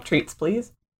cold milk treats,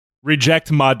 please.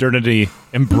 Reject modernity.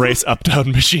 Embrace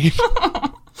up-down machine.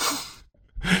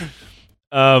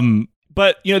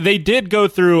 But you know, they did go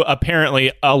through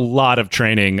apparently a lot of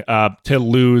training to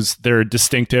lose their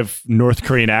distinctive North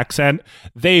Korean accent.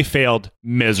 They failed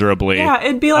miserably. Yeah,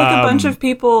 it'd be like a bunch of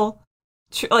people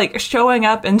like showing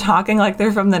up and talking like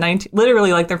they're from the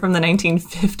literally like they're from the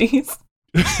 1950s.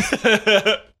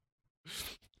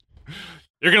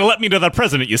 You're gonna let me to the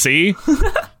president, you see.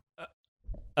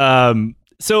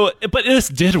 But this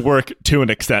did work to an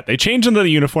extent. They changed into the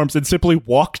uniforms and simply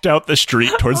walked out the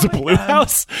street towards the Blue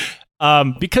House.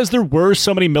 Because there were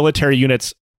so many military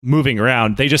units moving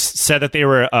around, they just said that they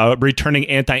were returning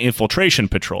anti-infiltration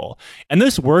patrol. And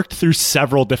this worked through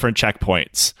several different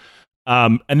checkpoints.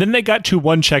 And then they got to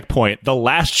one checkpoint, the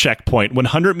last checkpoint,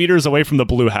 100 meters away from the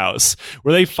Blue House,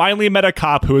 where they finally met a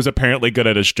cop who was apparently good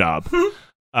at his job.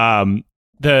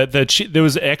 There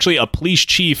was actually a police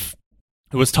chief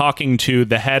who was talking to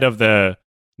the head of the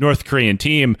North Korean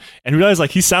team and realized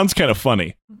like he sounds kind of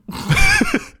funny.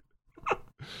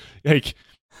 Like,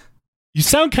 you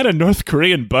sound kind of North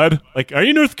Korean, bud. Like, are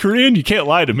you North Korean? You can't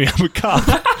lie to me. I'm a cop.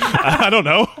 I don't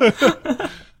know.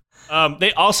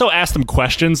 They also asked him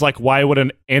questions like, why would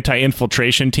an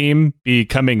anti-infiltration team be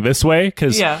coming this way?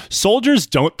 Because soldiers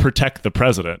don't protect the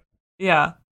president.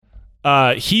 Yeah.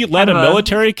 He led a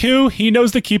military coup. He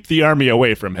knows to keep the army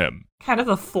away from him. Kind of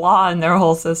a flaw in their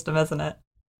whole system, isn't it?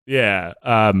 Yeah.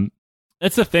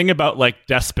 That's the thing about like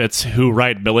despots who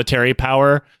ride military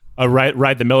power,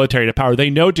 ride the military to power. They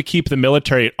know to keep the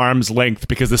military at arm's length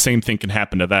because the same thing can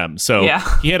happen to them. So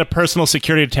he had a personal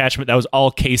security detachment that was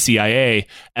all KCIA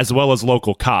as well as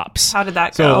local cops. How did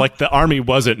that go? So like the army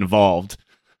wasn't involved.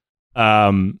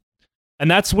 And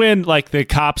that's when like the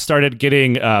cops started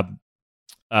getting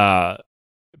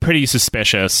pretty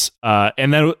suspicious.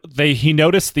 And then he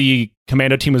noticed the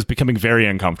commando team was becoming very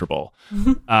uncomfortable.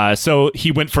 So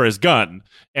he went for his gun,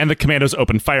 and the commandos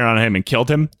opened fire on him and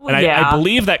killed him. And I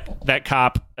believe that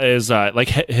cop is like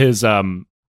his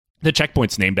the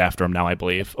checkpoint's named after him now, I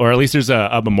believe, or at least there's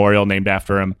a memorial named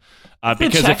after him.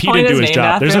 Because if he didn't do his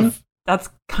job, that's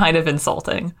kind of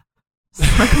insulting.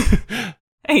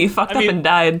 Hey, you fucked up and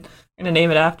died. I'm gonna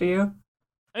name it after you.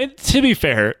 To be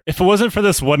fair, if it wasn't for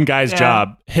this one guy's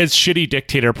job, his shitty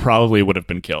dictator probably would have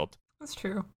been killed. That's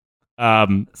true.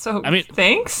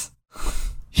 Thanks?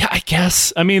 Yeah, I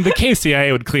guess. I mean, the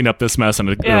KCIA would clean up this mess in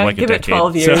like a decade. It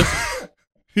 12 years. So,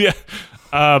 yeah.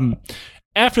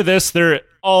 After this,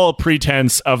 all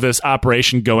pretense of this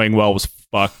operation going well was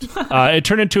fucked. It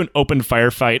turned into an open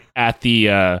firefight at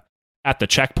the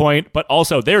checkpoint, but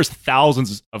also there's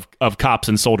thousands of cops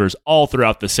and soldiers all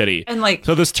throughout the city. And like,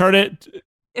 so this started.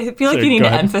 I feel like you need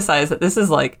to emphasize that this is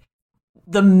like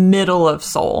the middle of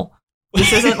Seoul.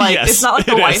 This isn't like, yes, it's not like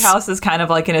the White House is kind of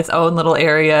like in its own little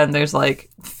area and there's like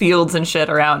fields and shit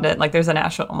around it. Like there's a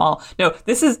national mall. No,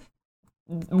 this is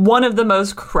one of the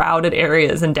most crowded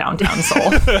areas in downtown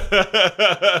Seoul.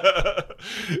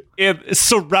 It's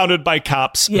surrounded by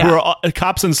cops who are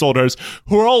cops and soldiers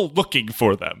who are all looking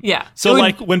for them. Yeah. So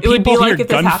when people hear gunfire, it would be like if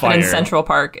this happened in Central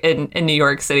Park in New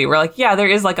York City, where like, yeah, there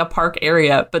is like a park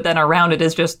area, but then around it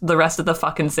is just the rest of the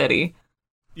fucking city.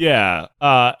 Yeah.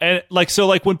 And like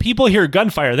when people hear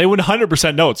gunfire, they would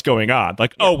 100% know what's going on.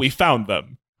 Like, oh, we found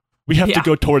them. We have to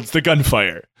go towards the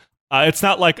gunfire. It's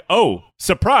not like, oh,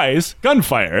 surprise,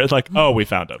 gunfire. It's like, oh, we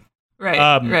found him.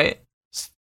 Right, right.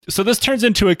 So this turns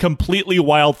into a completely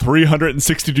wild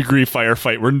 360-degree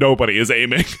firefight where nobody is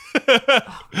aiming.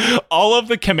 All of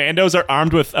the commandos are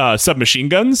armed with submachine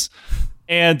guns,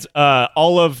 and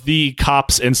all of the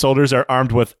cops and soldiers are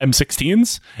armed with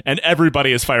M16s, and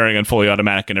everybody is firing on fully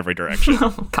automatic in every direction.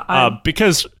 Oh, God.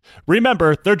 Because,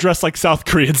 remember, they're dressed like South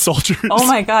Korean soldiers. Oh,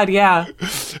 my God, yeah.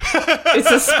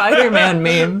 It's a Spider-Man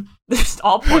meme. They're just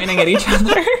all pointing at each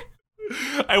other.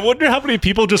 I wonder how many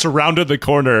people just rounded the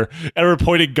corner and were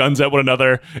pointing guns at one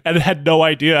another and had no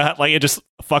idea, like, it just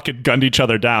fucking gunned each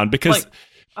other down. Because,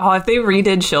 if they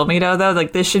redid Shilmido, though,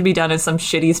 like, this should be done as some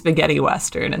shitty spaghetti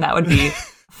western, and that would be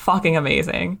fucking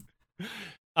amazing.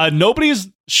 Nobody's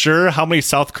sure how many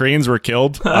South Koreans were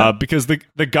killed because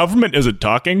the government isn't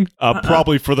talking,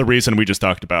 probably for the reason we just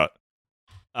talked about.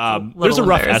 There's a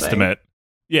rough estimate.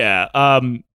 Yeah.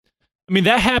 I mean,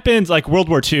 that happened, like, World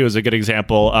War II is a good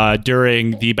example.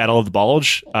 During the Battle of the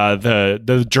Bulge,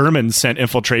 the Germans sent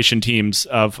infiltration teams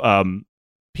of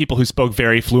people who spoke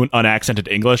very fluent, unaccented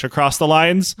English across the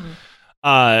lines.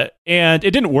 And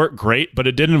it didn't work great, but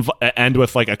it didn't end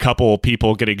with, like, a couple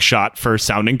people getting shot for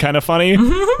sounding kind of funny,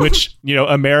 which,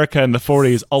 America in the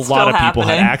 40s, lot of people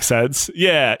had accents.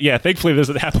 Yeah, thankfully this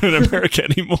doesn't happen in America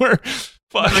anymore.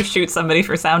 But never shoot somebody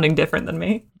for sounding different than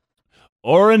me.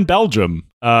 Or in Belgium.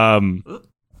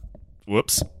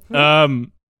 Whoops.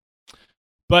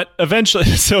 But eventually,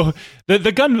 so the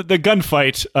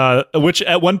gunfight, which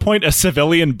at one point a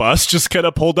civilian bus just kind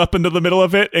of pulled up into the middle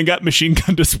of it and got machine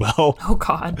gunned as well. Oh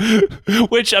God!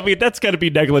 Which, I mean, that's got to be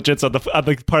negligence on the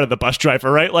part of the bus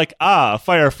driver, right? Like,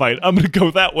 firefight. I'm gonna go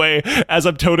that way as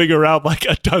I'm toting around like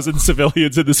a dozen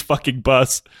civilians in this fucking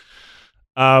bus.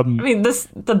 I mean,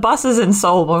 the buses in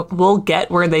Seoul will get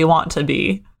where they want to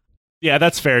be. Yeah,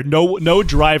 that's fair. No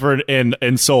driver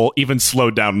in Seoul even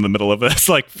slowed down in the middle of this.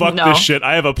 Like, fuck this shit.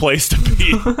 I have a place to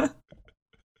be.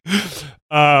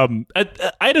 I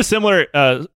had a similar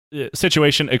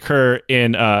situation occur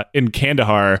in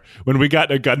Kandahar when we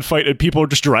got in a gunfight and people were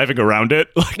just driving around it.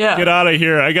 Like, get out of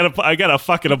here! I got a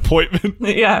fucking appointment.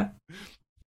 Yeah.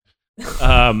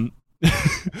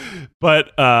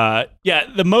 But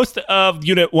the most of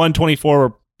Unit 124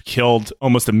 were killed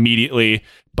almost immediately,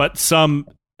 but some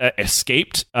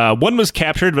escaped. One was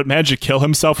captured but managed to kill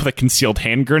himself with a concealed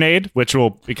hand grenade, which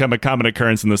will become a common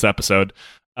occurrence in this episode.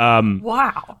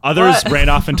 Wow. Others ran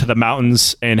off into the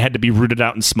mountains and had to be rooted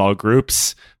out in small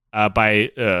groups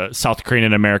by South Korean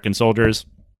and American soldiers.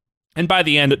 And by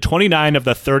the end, 29 of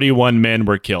the 31 men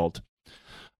were killed.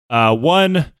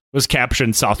 One was captured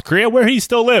in South Korea, where he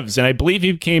still lives, and I believe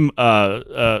he became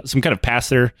some kind of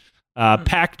pastor.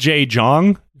 Pak Jae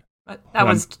Jong. That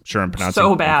was sure I'm pronouncing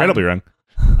so bad. Incredibly wrong.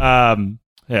 I'm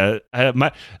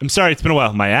sorry, it's been a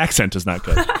while. My accent is not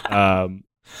good.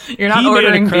 You're not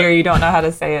ordering beer. You don't know how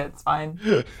to say it. It's fine.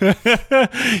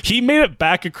 He made it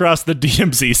back across the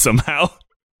DMZ somehow.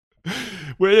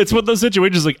 Where it's one of those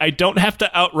situations like, I don't have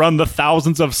to outrun the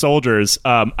thousands of soldiers.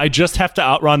 I just have to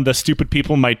outrun the stupid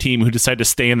people in my team who decide to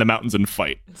stay in the mountains and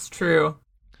fight. It's true.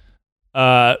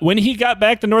 When he got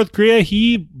back to North Korea,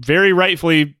 he very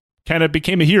rightfully kind of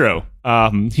became a hero.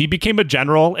 He became a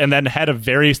general and then head of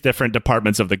various different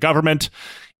departments of the government.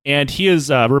 And he is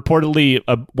reportedly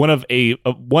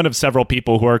one of several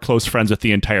people who are close friends with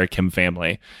the entire Kim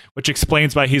family, which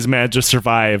explains why he's managed to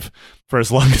survive for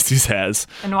as long as he has.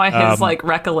 And why his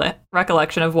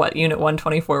recollection of what Unit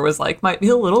 124 was like might be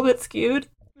a little bit skewed,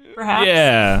 perhaps.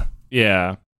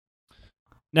 Yeah.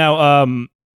 Now,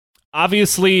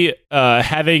 obviously,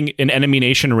 having an enemy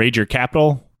nation raid your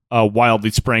capital, wildly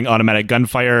spraying automatic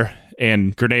gunfire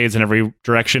and grenades in every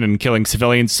direction and killing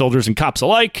civilians, soldiers, and cops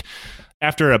alike,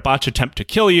 after a botched attempt to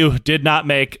kill you, did not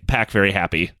make Pak very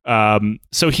happy.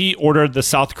 So he ordered the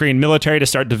South Korean military to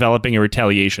start developing a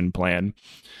retaliation plan.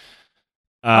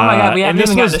 Oh my god, we haven't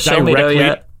even gotten to Shomido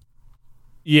yet.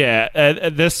 Yeah,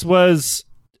 this was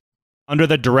under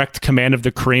the direct command of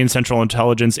the Korean Central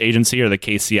Intelligence Agency, or the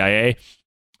KCIA,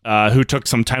 who took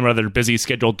some time out of their busy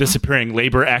schedule disappearing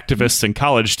labor activists and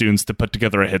college students to put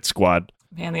together a hit squad.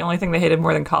 Man, the only thing they hated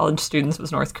more than college students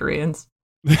was North Koreans.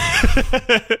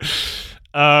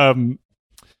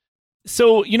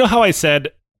 So you know how I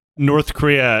said North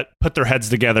Korea put their heads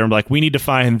together and like, we need to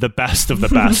find the best of the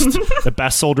best, the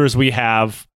best soldiers we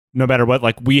have, no matter what,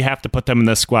 like we have to put them in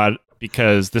this squad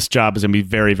because this job is going to be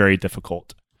very, very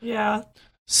difficult. Yeah.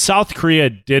 South Korea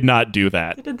did not do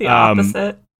that. They did the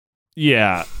opposite.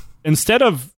 Yeah. Instead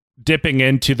of dipping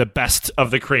into the best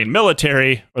of the Korean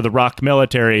military or the ROK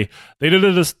military, they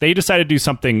decided to do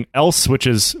something else, which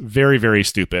is very, very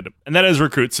stupid. And that is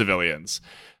recruit civilians,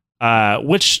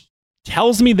 which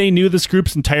tells me they knew this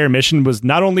group's entire mission was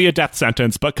not only a death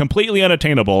sentence, but completely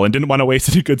unattainable and didn't want to waste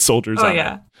any good soldiers on it.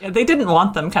 Yeah, they didn't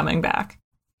want them coming back.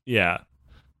 Yeah.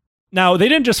 Now, they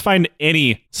didn't just find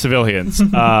any civilians.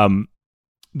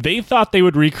 They thought they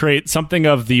would recreate something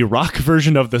of the ROK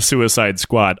version of the Suicide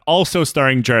Squad, also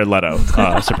starring Jared Leto,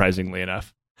 surprisingly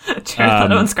enough. Jared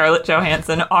Leto and Scarlett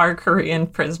Johansson are Korean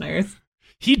prisoners.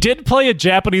 He did play a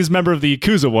Japanese member of the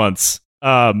Yakuza once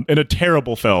in a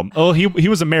terrible film. Oh, he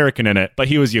was American in it, but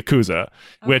he was Yakuza,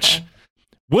 which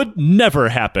would never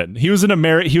happen. He was an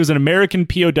American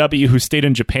POW who stayed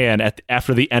in Japan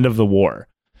after the end of the war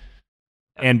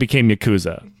and became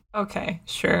Yakuza. Okay,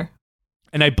 sure.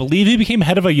 And I believe he became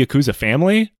head of a Yakuza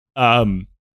family.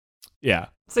 Yeah.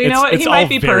 So you know what? He might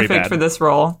be perfect for this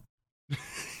role.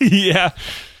 Yeah.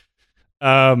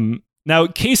 Now,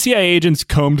 KCIA agents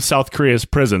combed South Korea's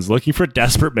prisons looking for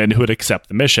desperate men who would accept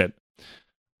the mission.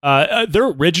 Their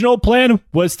original plan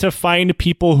was to find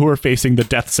people who were facing the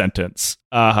death sentence,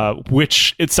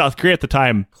 which in South Korea at the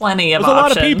time, plenty of was options. A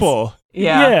lot of people.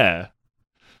 Yeah.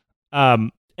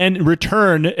 And in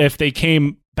return, if they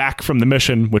came back from the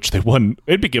mission, which they wouldn't,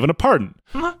 they'd be given a pardon.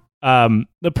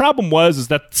 The problem was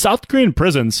that South Korean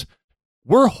prisons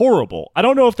were horrible. I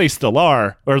don't know if they still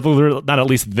are, or they're not at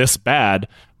least this bad,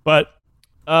 but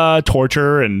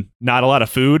torture and not a lot of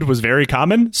food was very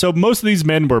common. So most of these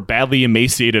men were badly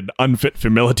emaciated, unfit for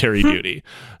military duty.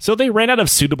 So they ran out of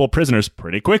suitable prisoners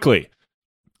pretty quickly.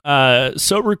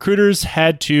 So recruiters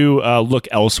had to look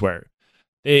elsewhere.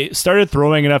 They started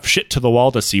throwing enough shit to the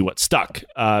wall to see what stuck,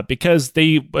 because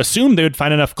they assumed they would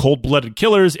find enough cold-blooded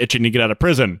killers itching to get out of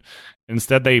prison.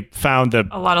 Instead, they found a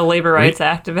lot of labor rights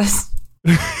activists.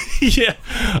 Yeah,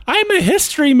 I'm a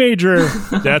history major.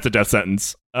 That's a death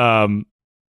sentence. And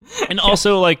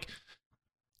also, like,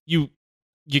 you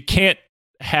can't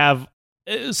have.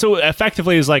 So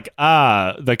effectively, is like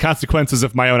the consequences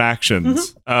of my own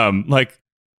actions. Like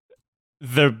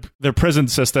the prison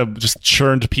system just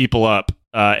churned people up.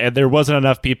 And there wasn't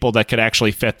enough people that could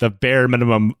actually fit the bare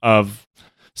minimum of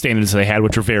standards they had,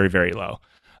 which were very, very low.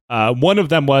 One of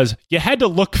them was you had to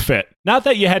look fit. Not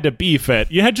that you had to be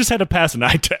fit. You just had to pass an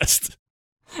eye test.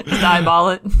 Just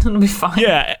eyeball it. It'll be fine.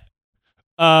 Yeah.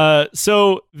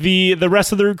 So the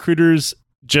rest of the recruiters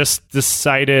just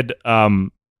decided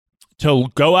to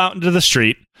go out into the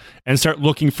street and start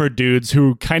looking for dudes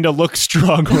who kind of look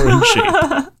strong or in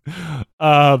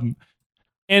shape.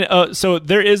 And so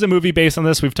there is a movie based on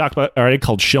this we've talked about already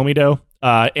called Shomido,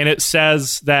 and it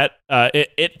says that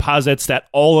it posits that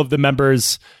all of the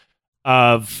members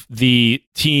of the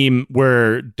team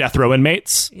were death row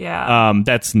inmates. Yeah.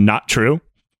 That's not true.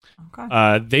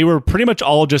 Okay. They were pretty much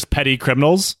all just petty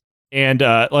criminals, and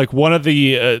like one of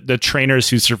the trainers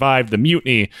who survived the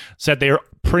mutiny said they were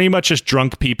pretty much just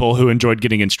drunk people who enjoyed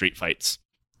getting in street fights.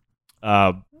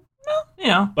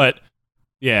 Yeah. But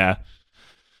yeah.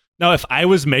 Now, if I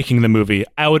was making the movie,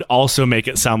 I would also make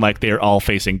it sound like they're all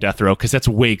facing death row, because that's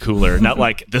way cooler. Not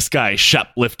like this guy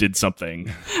shoplifted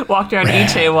something. Walked around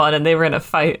Itaewon and they were in a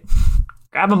fight.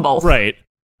 Grab them both. Right.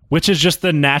 which is just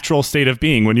the natural state of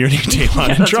being when you're in Itaewon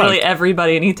and that's drunk. really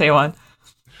everybody in Itaewon.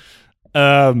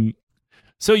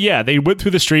 So yeah, they went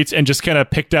through the streets and just kind of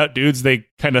picked out dudes they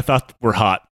kind of thought were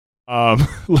hot.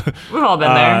 We've all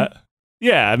been there.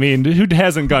 Yeah, I mean, who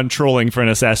hasn't gone trolling for an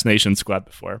assassination squad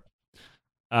before?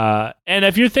 And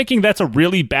if you're thinking that's a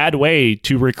really bad way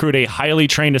to recruit a highly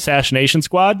trained assassination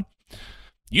squad,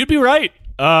 you'd be right.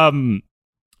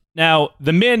 Now,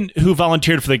 the men who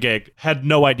volunteered for the gig had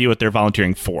no idea what they're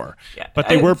volunteering for, but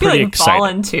they were pretty excited.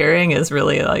 Volunteering is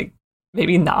really like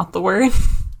maybe not the word.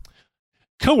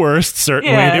 Coerced,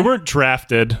 certainly. Yeah. They weren't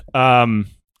drafted. Though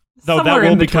Somewhere that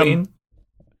will in become. between.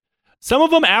 Some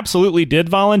of them absolutely did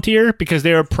volunteer because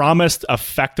they were promised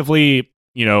effectively,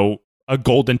 a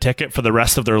golden ticket for the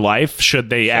rest of their life should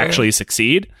they actually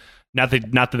succeed. Not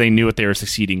that they knew what they were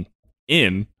succeeding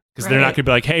in, because they're not going to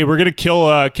be like, hey, we're going to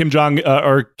kill Kim Jong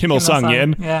or Kim Il Sung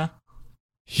Yin. Yeah.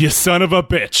 You son of a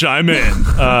bitch, I'm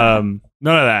in.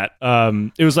 None of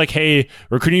that. It was like, hey,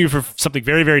 we're recruiting you for something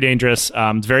very, very dangerous.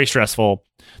 It's very stressful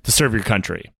to serve your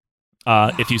country.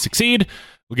 If you succeed,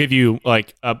 we'll give you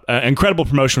like an incredible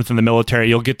promotion within the military.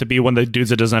 You'll get to be one of the dudes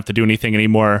that doesn't have to do anything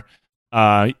anymore.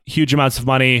 Huge amounts of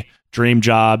money, dream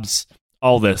jobs,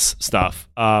 all this stuff.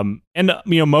 And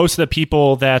most of the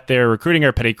people that they're recruiting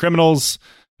are petty criminals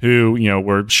who,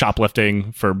 were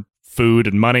shoplifting for food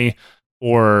and money,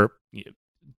 or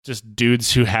just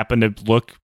dudes who happen to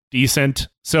look decent.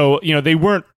 So, they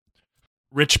weren't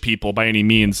rich people by any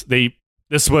means.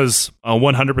 This was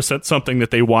 100% something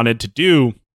that they wanted to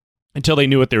do until they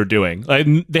knew what they were doing. Like,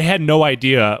 they had no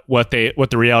idea what the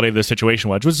reality of the situation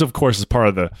was, which of course is part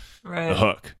of the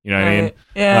hook. You know what I mean?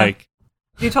 Yeah. Like,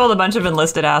 you told a bunch of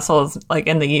enlisted assholes like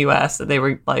in the US that they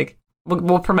were like,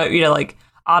 we'll promote you to like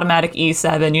automatic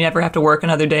E7. You never have to work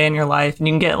another day in your life, and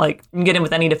you can get in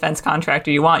with any defense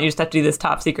contractor you want. You just have to do this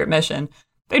top secret mission.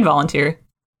 They'd volunteer.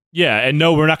 Yeah, and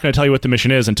no, we're not going to tell you what the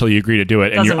mission is until you agree to do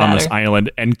it, and you're on this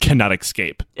island and cannot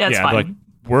escape. Yeah, it's fine. Like,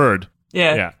 word.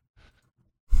 Yeah.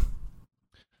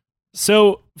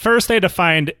 So first they had to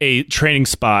find a training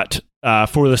spot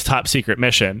for this top secret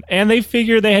mission, and they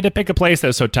figured they had to pick a place that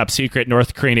was so top secret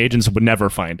North Korean agents would never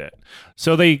find it.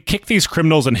 So they kicked these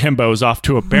criminals and himbos off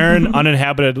to a barren,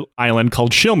 uninhabited island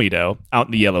called Shilmido out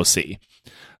in the Yellow Sea.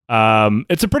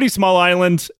 It's a pretty small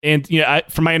island, and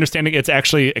from my understanding, it's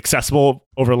actually accessible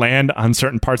over land on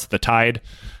certain parts of the tide.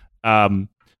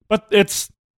 But it's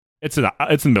in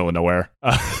the middle of nowhere.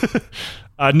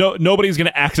 Nobody's going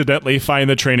to accidentally find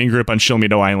the training group on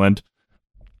Shilmido Island.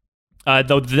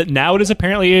 Though now it is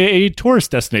apparently a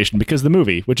tourist destination because of the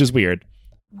movie, which is weird.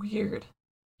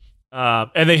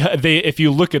 And they if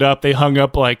you look it up, they hung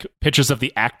up like pictures of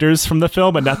the actors from the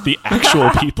film and not the actual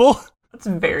people. That's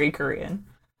very Korean.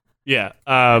 Yeah.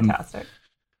 Fantastic.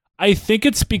 I think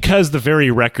it's because the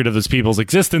very record of those people's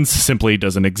existence simply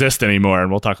doesn't exist anymore, and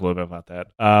we'll talk a little bit about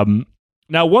that.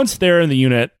 Now, once they're in the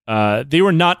unit, they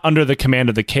were not under the command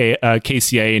of the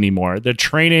KCA anymore. The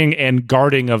training and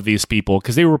guarding of these people,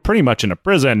 because they were pretty much in a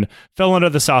prison, fell under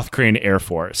the South Korean Air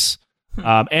Force.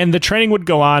 And the training would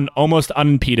go on almost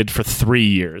unimpeded for 3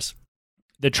 years.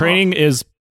 The training is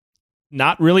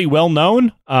not really well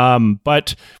known,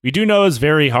 but we do know it's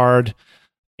very hard.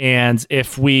 And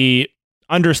if we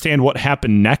understand what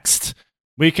happened next,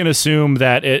 we can assume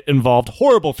that it involved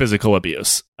horrible physical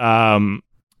abuse.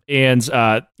 And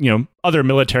other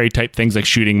military type things like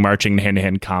shooting, marching,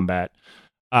 hand-to-hand combat.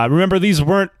 Remember, these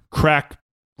weren't crack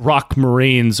rock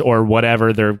Marines or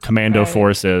whatever their commando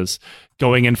force is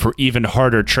going in for even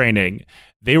harder training.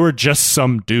 They were just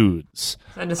some dudes.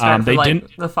 So to start from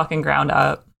the fucking ground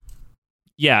up.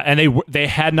 Yeah, and they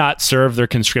had not served their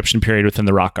conscription period within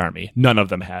the Rock Army. None of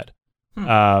them had.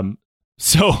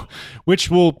 So, which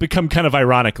will become kind of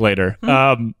ironic later.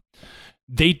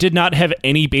 They did not have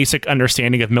any basic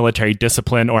understanding of military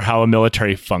discipline or how a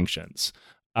military functions.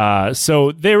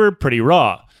 So they were pretty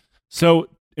raw. So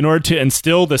in order to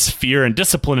instill this fear and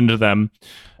discipline into them,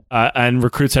 and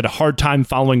recruits had a hard time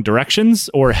following directions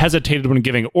or hesitated when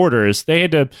giving orders, they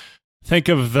had to think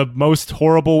of the most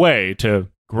horrible way to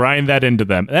grind that into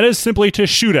them. And that is simply to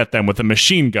shoot at them with a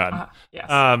machine gun. Yes.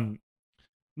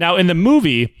 Now, in the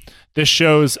movie, this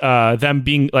shows them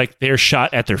being like they're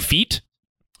shot at their feet.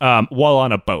 While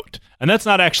on a boat. And that's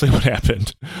not actually what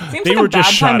happened. Seems they like were a bad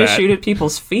just time to shoot at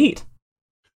people's feet.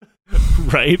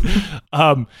 Right?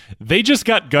 They just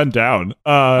got gunned down.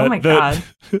 Oh my God.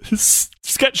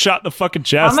 Just got shot in the fucking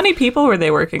chest. How many people were they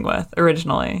working with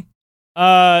originally?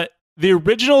 The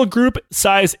original group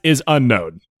size is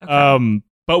unknown. Okay.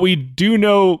 But we do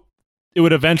know it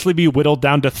would eventually be whittled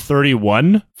down to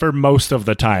 31 for most of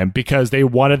the time because they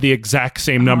wanted the exact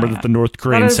same number that the North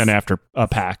Koreans sent after a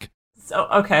pack. So,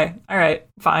 okay. All right.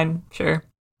 Fine. Sure.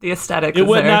 The aesthetic It is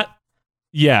would there. not.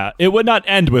 Yeah, it would not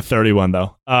end with 31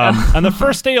 though. On the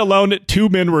first day alone, 2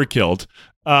 men were killed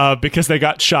because they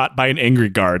got shot by an angry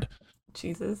guard.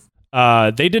 Jesus.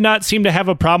 They did not seem to have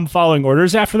a problem following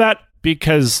orders after that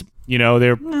because,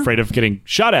 they're afraid of getting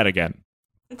shot at again.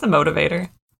 It's a motivator.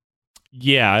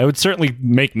 Yeah, it would certainly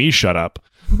make me shut up.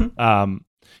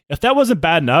 If that wasn't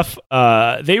bad enough,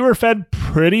 they were fed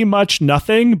pretty much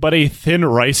nothing but a thin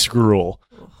rice gruel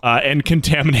and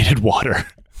contaminated water.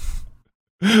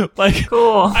 Like,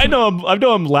 cool. I know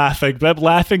I'm laughing, but I'm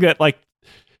laughing at like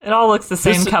it all looks the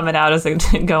same coming out as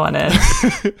it going in.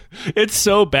 It's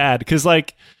so bad because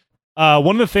like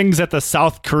one of the things that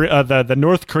the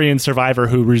North Korean survivor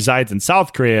who resides in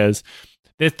South Korea is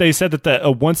that they said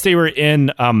that once they were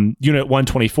in Unit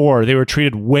 124, they were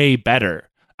treated way better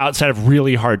outside of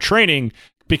really hard training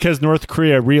because North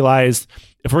Korea realized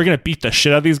if we're going to beat the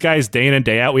shit out of these guys day in and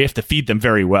day out, we have to feed them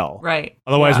very well. Right.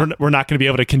 Otherwise, we're not going to be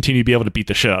able to continue to be able to beat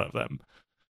the shit out of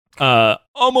them.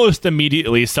 Almost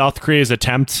immediately, South Korea's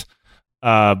attempt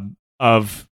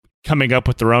of coming up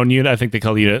with their own unit, I think they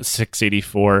called Unit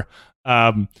 684,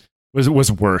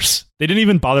 was worse. They didn't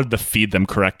even bother to feed them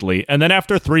correctly. And then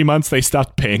after 3 months, they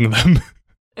stopped paying them.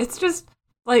 It's just,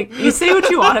 like, you say what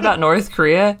you want about North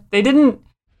Korea. They didn't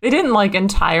like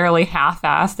entirely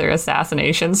half-ass their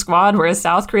assassination squad, whereas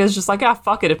South Korea is just like,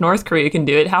 fuck it. If North Korea can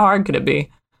do it, how hard could it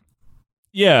be?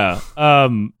 Yeah.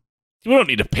 We don't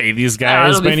need to pay these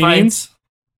guys by any means.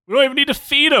 We don't even need to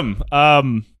feed them.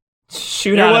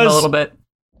 Shoot at them a little bit.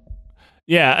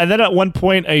 Yeah, and then at one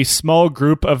point, a small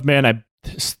group of men,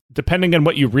 depending on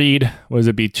what you read, was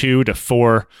it be 2 to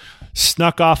 4,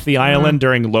 snuck off the island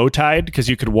during low tide because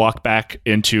you could walk back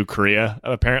into Korea,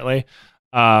 apparently.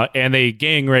 And they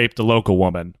gang raped a local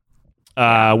woman.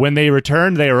 When they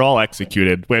returned, they were all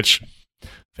executed, which,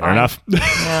 fair enough.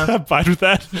 Yeah. I'm fine with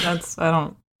that.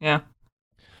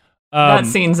 That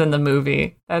scene's in the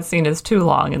movie. That scene is too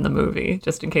long in the movie,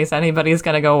 just in case anybody's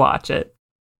going to go watch it.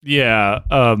 Yeah,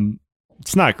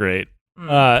 it's not great.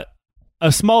 A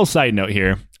small side note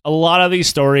here. A lot of these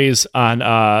stories on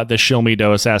the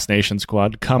Shilmi-do assassination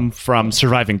squad come from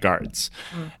surviving guards,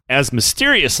 as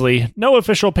mysteriously, no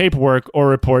official paperwork or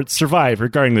reports survive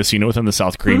regarding this unit within the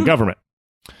South Korean government.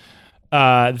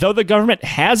 Though the government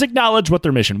has acknowledged what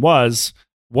their mission was,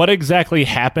 what exactly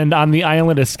happened on the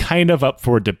island is kind of up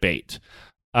for debate.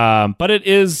 But it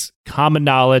is common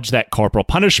knowledge that corporal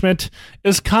punishment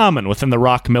is common within the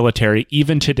ROK military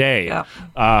even today.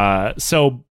 Yeah.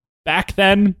 So back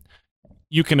then,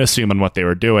 you can assume on what they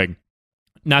were doing.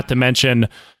 Not to mention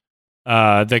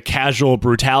the casual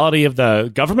brutality of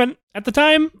the government at the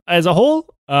time as a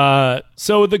whole.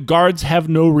 So the guards have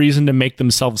no reason to make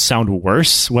themselves sound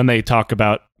worse when they talk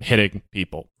about hitting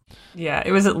people. Yeah,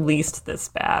 it was at least this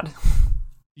bad.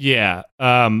 Yeah.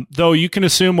 Though you can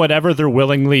assume whatever they're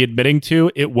willingly admitting to,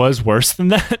 it was worse than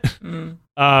that.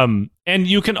 And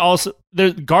you can also...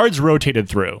 The guards rotated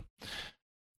through.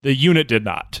 The unit did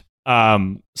not.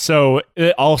 So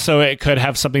it could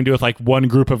have something to do with like one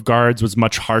group of guards was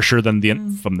much harsher than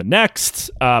from the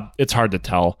next. It's hard to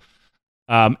tell.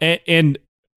 And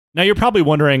now you're probably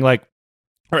wondering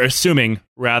or assuming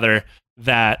rather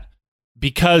that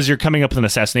because you're coming up with an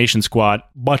assassination squad,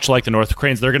 much like the North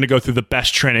Koreans, they're going to go through the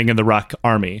best training in the ROK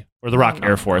Army or the ROK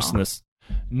Air Force in this.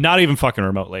 Not even fucking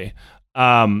remotely.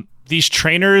 These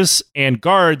trainers and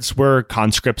guards were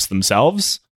conscripts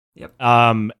themselves. Yep.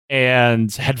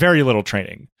 And had very little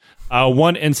training.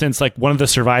 One instance, like one of the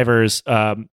survivors,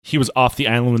 he was off the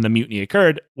island when the mutiny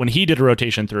occurred. When he did a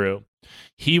rotation through,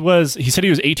 he said he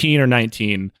was 18 or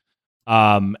 19.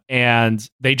 And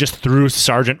they just threw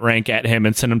sergeant rank at him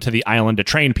and sent him to the island to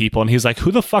train people. And he's like,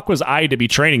 who the fuck was I to be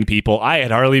training people? I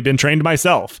had hardly been trained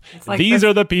myself. Like these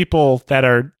are the people that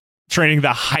are training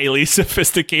the highly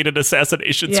sophisticated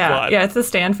assassination squad. Yeah, it's a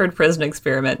Stanford prison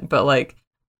experiment, but like,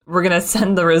 we're going to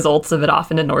send the results of it off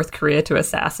into North Korea to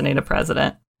assassinate a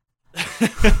president.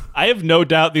 I have no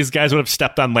doubt these guys would have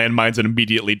stepped on landmines and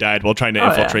immediately died while trying to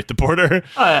infiltrate the border.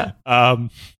 Oh, yeah.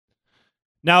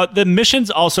 Now, the missions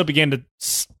also began to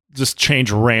just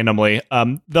change randomly.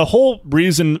 The whole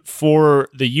reason for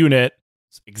the unit's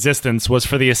existence was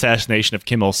for the assassination of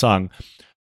Kim Il-sung.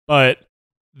 But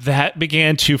that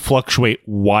began to fluctuate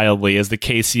wildly as the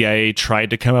KCIA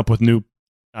tried to come up with new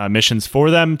missions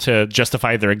for them to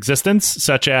justify their existence,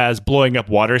 such as blowing up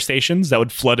water stations that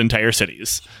would flood entire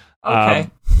cities. Okay.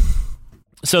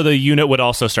 So the unit would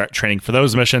also start training for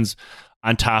those missions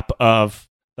on top of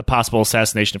the possible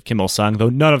assassination of Kim Il-sung, though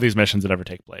none of these missions would ever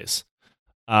take place.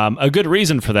 A good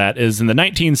reason for that is in the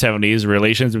 1970s,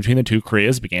 relations between the two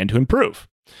Koreas began to improve.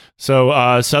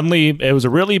 So suddenly it was a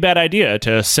really bad idea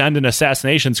to send an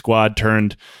assassination squad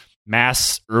turned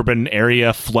mass urban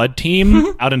area flood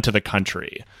team out into the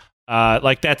country.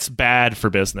 Like, that's bad for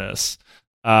business.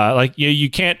 Like, you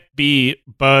can't be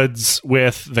buds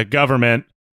with the government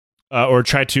or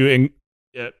try to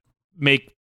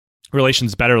make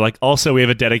relations better. Like, also, we have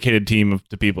a dedicated team of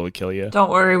the people to kill you. Don't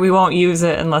worry, we won't use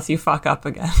it unless you fuck up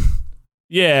again.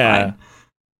 Yeah.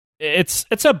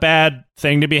 It's a bad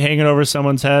thing to be hanging over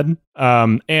someone's head.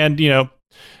 And, you know,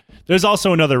 there's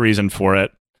also another reason for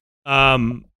it.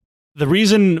 The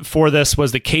reason for this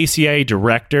was the KCIA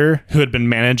director, who had been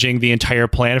managing the entire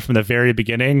plan from the very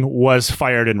beginning, was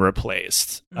fired and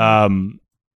replaced. And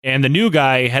the new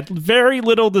guy had very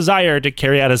little desire to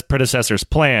carry out his predecessor's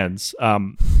plans.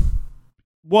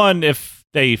 One, if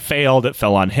they failed, it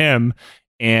fell on him.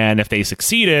 And if they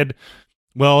succeeded,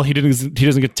 well, he doesn't get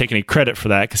to take any credit for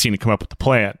that because he didn't come up with the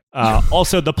plan.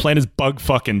 Also, the plan is bug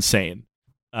fucking sane.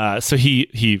 So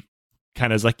he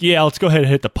kind of is like, yeah, let's go ahead and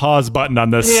hit the pause button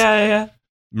on this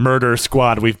murder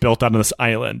squad we've built on this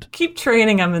island. Keep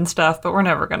training them and stuff, but we're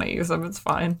never going to use them. It's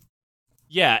fine.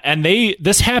 Yeah, and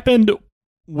this happened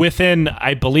within,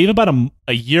 I believe, about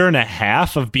a year and a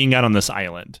half of being out on this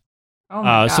island. Oh my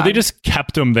God. So they just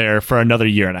kept him there for another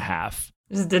year and a half.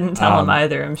 Just didn't tell him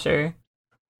either, I'm sure.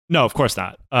 No, of course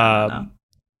not. No.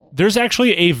 There's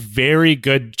actually a very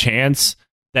good chance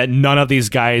that none of these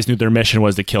guys knew their mission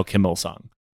was to kill Kim Il-sung.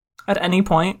 At any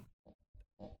point?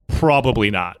 Probably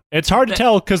not. It's hard to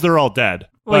tell because they're all dead.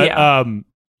 Well, but,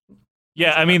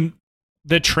 yeah, I mean,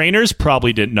 the trainers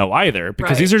probably didn't know either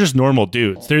because these are just normal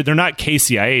dudes. They're not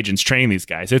KCI agents training these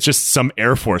guys. It's just some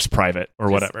Air Force private or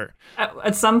whatever.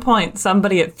 At some point,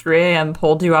 somebody at 3 a.m.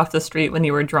 pulled you off the street when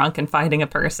you were drunk and fighting a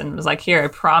person. It was like, here, I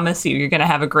promise you're going to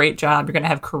have a great job. You're going to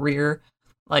have career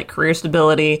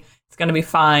stability. It's going to be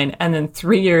fine. And then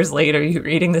 3 years later, you're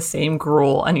eating the same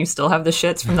gruel and you still have the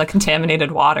shits from the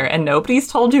contaminated water and nobody's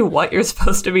told you what you're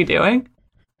supposed to be doing.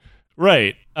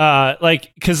 Right.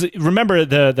 Because remember,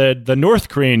 the North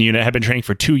Korean unit had been training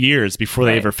for 2 years before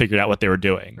they ever figured out what they were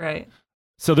doing. Right.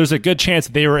 So there's a good chance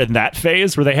they were in that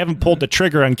phase where they haven't pulled the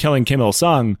trigger on killing Kim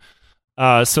Il-sung.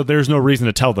 So there's no reason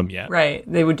to tell them yet. Right.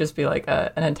 They would just be like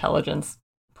an intelligence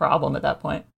problem at that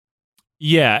point.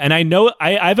 Yeah, and I know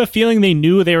I have a feeling they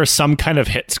knew they were some kind of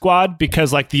hit squad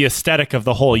because like the aesthetic of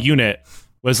the whole unit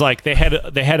was like they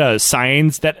had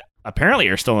signs that apparently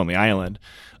are still on the island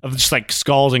of just like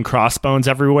skulls and crossbones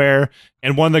everywhere,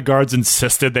 and one of the guards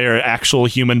insisted they are actual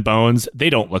human bones. They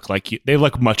don't look like you. They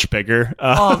look much bigger.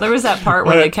 There was that part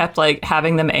where they kept like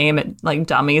having them aim at like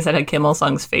dummies that had Kim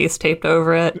Il-sung's face taped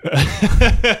over it.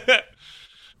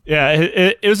 Yeah,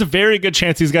 it was a very good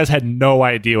chance these guys had no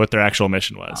idea what their actual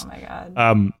mission was. Oh my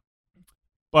God.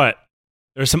 But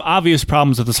there's some obvious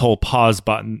problems with this whole pause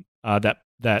button that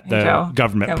the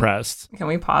government pressed. Can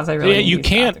we pause? I really you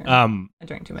can't. I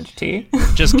drank too much tea.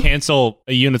 Just cancel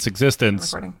a unit's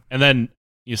existence, and then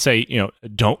you say,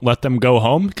 don't let them go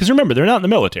home because remember they're not in the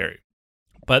military.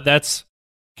 But that's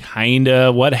kind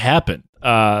of what happened.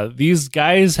 These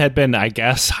guys had been, I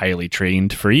guess, highly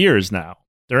trained for years now.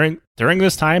 During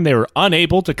this time, they were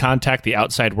unable to contact the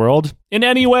outside world in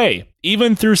any way,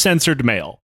 even through censored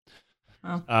mail,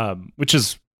 which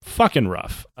is fucking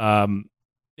rough.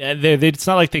 It's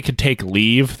not like they could take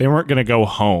leave. They weren't going to go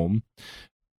home.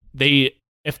 Here's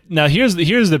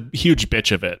the huge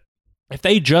bitch of it. If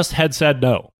they just had said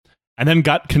no and then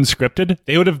got conscripted,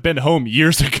 they would have been home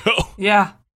years ago.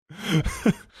 Yeah.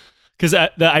 Because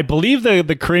I believe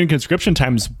the Korean conscription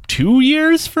time is 2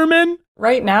 years for men.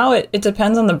 Right now, it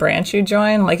depends on the branch you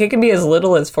join. Like, it can be as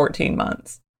little as 14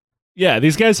 months. Yeah,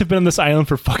 these guys have been on this island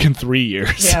for fucking 3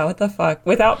 years. Yeah, what the fuck?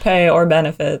 Without pay or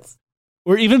benefits.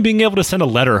 Or even being able to send a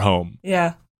letter home.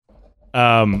 Yeah.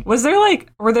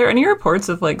 Were there any reports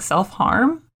of, like,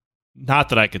 self-harm? Not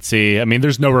that I could see. I mean,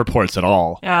 there's no reports at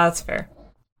all. Yeah, that's fair.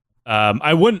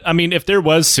 If there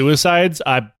was suicides,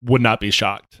 I would not be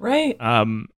shocked. Right.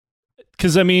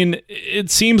 Because,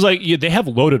 it seems like they have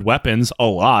loaded weapons a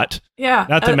lot. Yeah.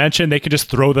 Not to mention, they could just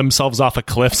throw themselves off of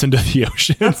cliffs into the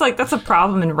ocean. That's a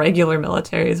problem in regular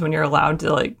militaries when you're allowed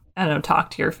to, like, I don't know,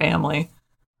 talk to your family.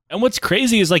 And what's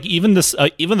crazy is, like, even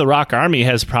the Rock Army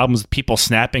has problems with people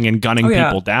snapping and gunning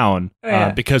people down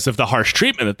because of the harsh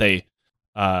treatment that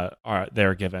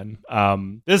they're given.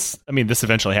 This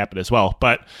eventually happened as well,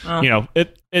 but,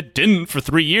 it didn't for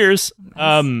 3 years.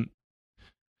 Nice.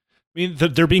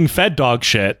 They're being fed dog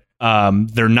shit.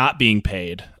 They're not being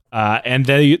paid. And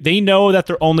they know that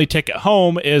their only ticket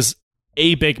home is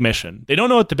a big mission. They don't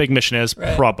know what the big mission is,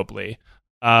 probably.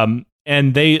 And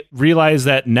they realize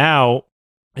that now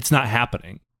it's not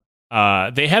happening.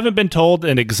 They haven't been told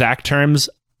in exact terms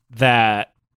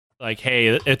that, like,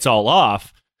 hey, it's all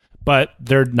off, but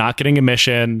they're not getting a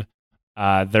mission.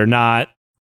 They're not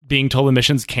being told the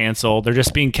mission's canceled. They're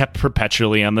just being kept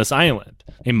perpetually on this island.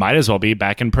 They might as well be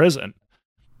back in prison.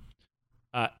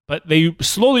 But they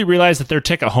slowly realize that their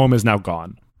ticket home is now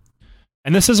gone.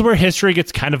 And this is where history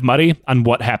gets kind of muddy on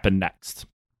what happened next.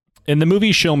 In the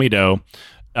movie Show Me Dough,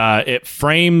 it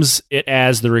frames it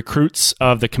as the recruits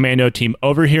of the commando team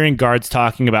overhearing guards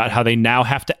talking about how they now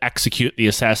have to execute the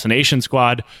assassination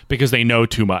squad because they know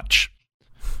too much.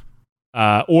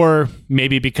 Or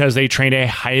maybe because they trained a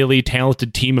highly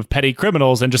talented team of petty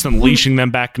criminals and just unleashing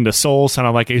them back into Seoul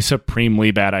sounded like a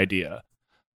supremely bad idea.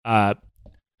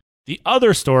 The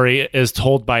other story is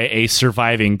told by a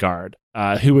surviving guard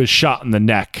who was shot in the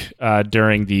neck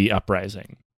during the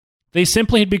uprising. They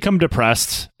simply had become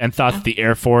depressed and thought that the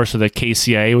Air Force or the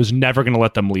KCA was never going to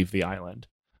let them leave the island.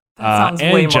 That sounds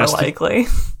way more likely.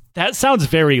 That sounds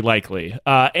very likely.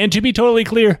 And to be totally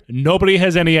clear, nobody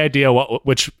has any idea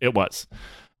which it was.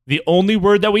 The only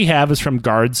word that we have is from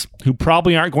guards who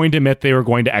probably aren't going to admit they were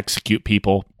going to execute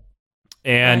people.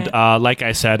 And like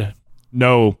I said,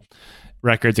 no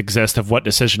records exist of what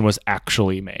decision was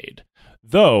actually made.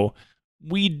 Though,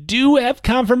 we do have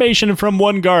confirmation from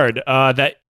one guard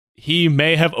that he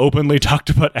may have openly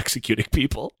talked about executing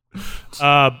people.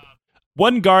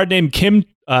 One guard named Kim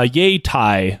Ye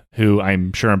Tai, who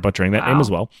I'm sure I'm butchering that name as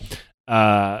well,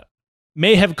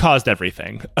 may have caused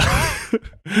everything.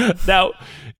 Now,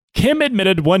 Kim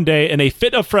admitted one day in a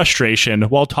fit of frustration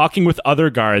while talking with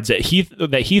other guards that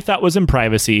he thought was in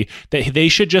privacy that they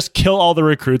should just kill all the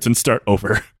recruits and start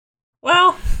over.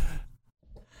 Well...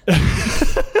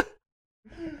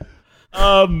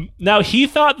 Now he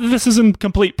thought this is in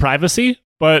complete privacy,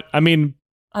 but I mean,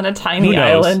 on a tiny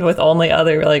island with only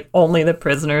the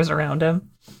prisoners around him.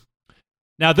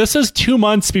 Now this is 2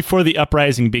 months before the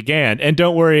uprising began, and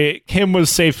don't worry, Kim was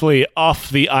safely off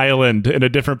the island in a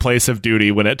different place of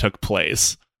duty when it took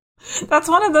place. That's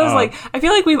one of those I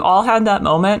feel like we've all had that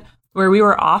moment where we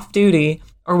were off duty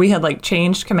or we had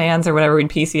changed commands or whatever in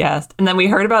PCS, and then we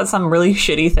heard about some really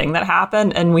shitty thing that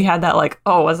happened, and we had that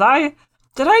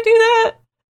did I do that?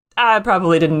 I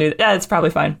probably didn't do that. Yeah, it's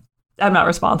probably fine. I'm not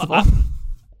responsible.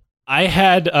 I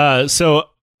had, I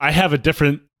have a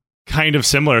different kind of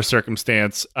similar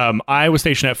circumstance. I was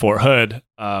stationed at Fort Hood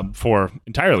for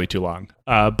entirely too long.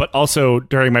 But also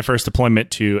during my first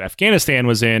deployment to Afghanistan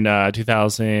was in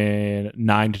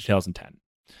 2009 to 2010.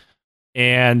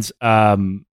 And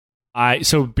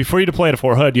so before you deploy to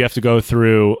Fort Hood, you have to go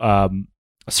through a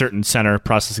certain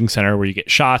processing center where you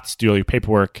get shots, do all your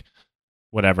paperwork,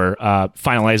 whatever,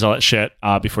 finalize all that shit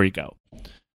before you go.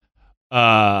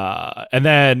 And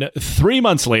then 3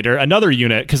 months later, another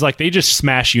unit, because they just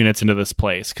smash units into this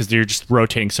place because they're just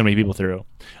rotating so many people through.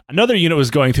 Another unit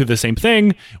was going through the same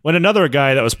thing when another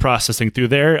guy that was processing through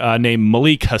there named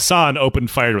Malik Hassan opened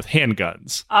fire with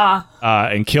handguns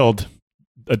and killed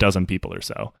a dozen people or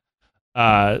so.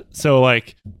 So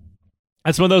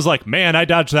that's one of those man, I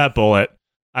dodged that bullet.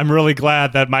 I'm really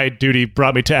glad that my duty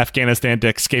brought me to Afghanistan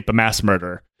to escape a mass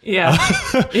murder. Yeah.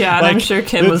 Yeah, and I'm sure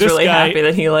Kim was really happy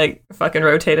that he fucking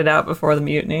rotated out before the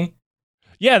mutiny.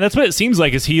 Yeah, that's what it seems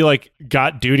like, is he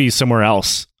got duty somewhere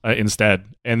else instead.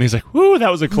 And he's like, whoo,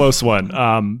 that was a close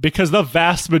one. Because the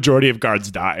vast majority of guards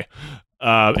die.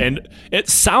 And it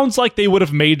sounds like they would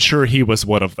have made sure he was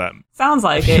one of them. Sounds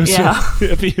like it, yeah.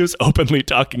 If he was openly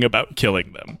talking about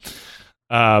killing them.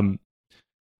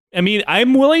 I mean,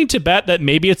 I'm willing to bet that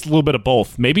maybe it's a little bit of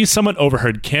both. Maybe someone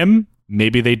overheard Kim.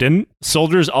 Maybe they didn't.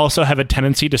 Soldiers also have a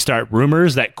tendency to start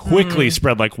rumors that quickly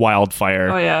spread like wildfire.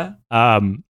 Oh, yeah.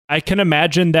 I can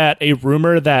imagine that a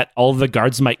rumor that all of the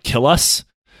guards might kill us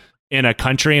in a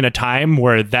country in a time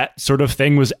where that sort of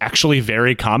thing was actually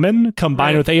very common,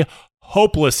 combined with a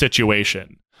hopeless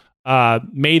situation,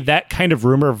 made that kind of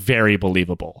rumor very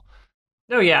believable.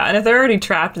 Oh, yeah. And if they're already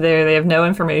trapped there, they have no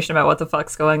information about what the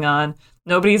fuck's going on.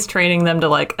 Nobody's training them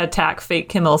to attack fake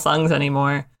Kim Il-sungs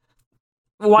anymore.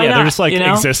 Why not? They're just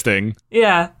existing.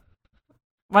 Yeah.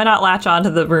 Why not latch on to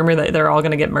the rumor that they're all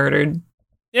going to get murdered?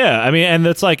 Yeah, I mean, and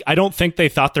it's I don't think they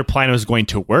thought their plan was going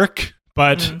to work,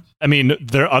 but I mean,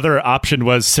 their other option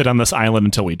was sit on this island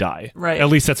until we die. Right. At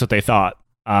least that's what they thought.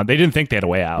 They didn't think they had a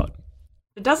way out.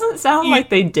 It doesn't sound like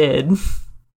they did.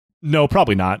 No,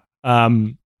 probably not.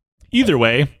 Either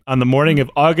way, on the morning of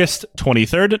August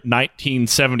 23rd,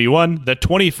 1971, the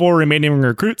 24 remaining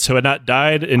recruits who had not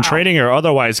died in training or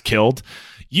otherwise killed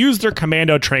used their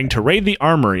commando training to raid the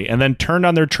armory and then turned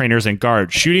on their trainers and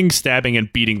guards, shooting, stabbing,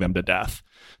 and beating them to death.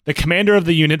 the commander of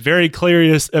the unit very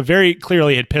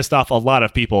clearly had pissed off a lot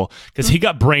of people because he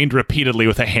got brained repeatedly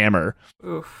with a hammer.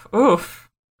 Oof.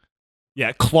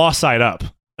 Yeah, claw side up.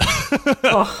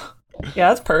 Oh, yeah,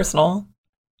 that's personal.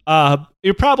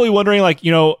 You're probably wondering, like,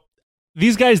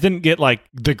 these guys didn't get like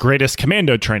the greatest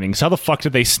commando training. So how the fuck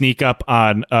did they sneak up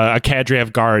on a cadre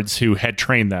of guards who had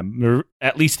trained them? They're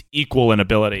at least equal in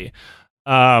ability.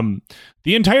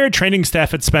 The entire training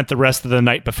staff had spent the rest of the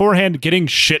night beforehand getting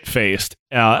shit-faced.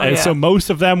 And so most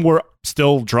of them were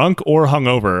still drunk or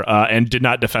hungover and did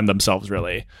not defend themselves,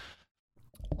 really.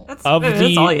 That's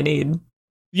all you need.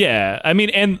 Yeah. I mean,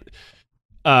 and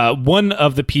one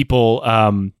of the people,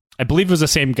 I believe it was the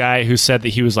same guy who said that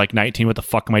he was like 19, what the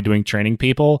fuck am I doing training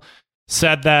people,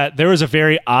 said that there was a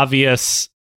very obvious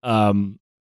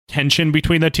tension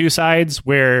between the two sides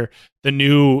where the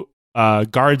new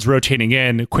guards rotating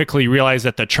in quickly realized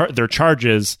that their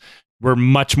charges were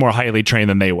much more highly trained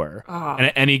than they were. And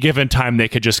at any given time, they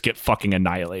could just get fucking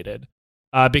annihilated.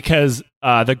 Because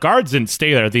the guards didn't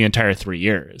stay there the entire 3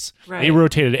 years. Right. They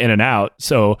rotated in and out.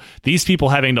 So these people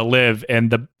having to live in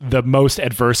the most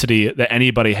adversity that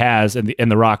anybody has in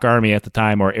the Rock Army at the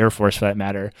time, or Air Force for that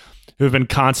matter, who have been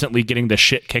constantly getting the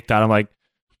shit kicked out. I'm like,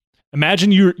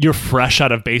 imagine you're fresh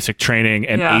out of basic training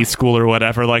and A school or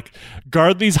whatever. Like,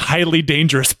 guard these highly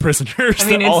dangerous prisoners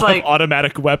that all have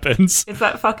automatic weapons. It's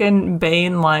that fucking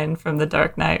Bane line from The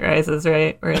Dark Knight Rises,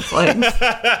 right? Where it's like,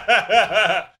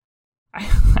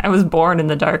 I was born in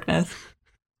the darkness.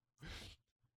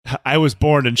 I was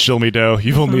born in Shilmido.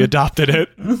 You've only adopted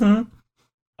it.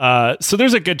 Mm-hmm. So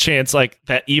there's a good chance, like,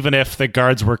 that even if the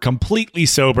guards were completely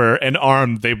sober and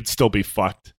armed, they would still be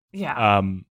fucked. Yeah.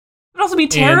 It would also be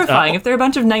terrifying if they're a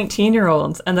bunch of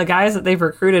 19-year-olds and the guys that they've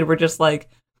recruited were just like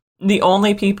the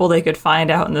only people they could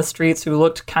find out in the streets who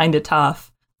looked kind of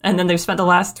tough, and then they've spent the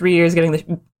last 3 years getting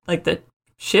the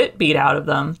shit beat out of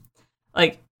them.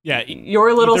 Like, yeah,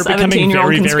 your little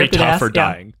 17-year-old very, very tough or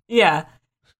dying. Yeah.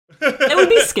 It would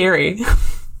be scary.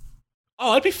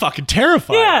 Oh, I'd be fucking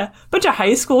terrified. Yeah, bunch of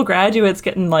high school graduates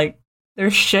getting like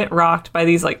their shit rocked by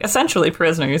these like essentially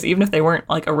prisoners, even if they weren't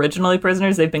like originally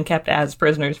prisoners. They've been kept as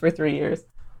prisoners for 3 years.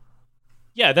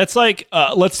 Yeah, that's like,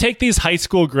 let's take these high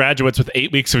school graduates with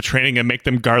 8 weeks of training and make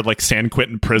them guard like San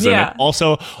Quentin prison. Yeah. And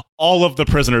also, all of the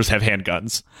prisoners have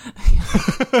handguns.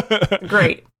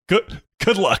 Great.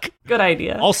 Good luck. Good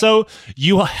idea. Also,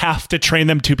 you have to train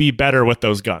them to be better with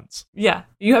those guns. Yeah,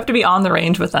 you have to be on the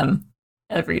range with them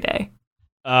every day.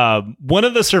 One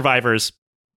of the survivors,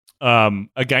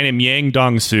 a guy named Yang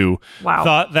Dong-soo,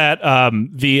 thought that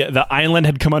the island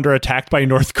had come under attack by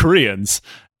North Koreans.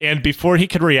 And before he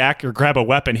could react or grab a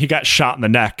weapon, he got shot in the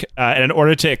neck. And in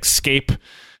order to escape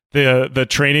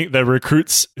the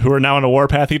recruits who are now on a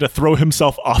warpath, he had to throw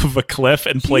himself off of a cliff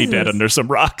and play dead under some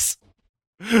rocks.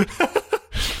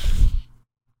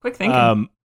 Quick thinking.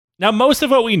 Now, most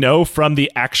of what we know from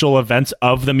the actual events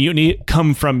of the mutiny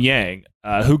come from Yang,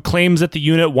 who claims that the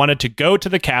unit wanted to go to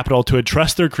the capital to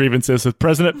address their grievances with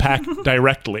President Park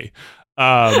directly.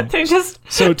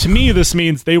 So to me, this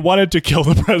means they wanted to kill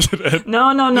the president.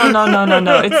 No.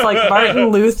 It's like Martin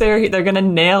Luther. They're going to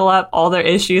nail up all their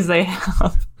issues they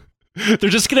have. They're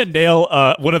just going to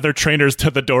nail one of their trainers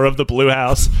to the door of the Blue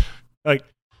House. Like,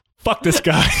 fuck this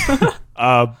guy.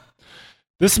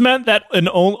 This meant that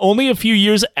only a few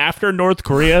years after North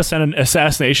Korea sent an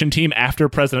assassination team after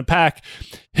President Park,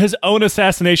 his own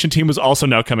assassination team was also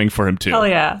now coming for him too. Hell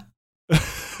yeah.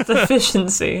 It's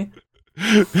efficiency.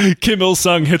 Kim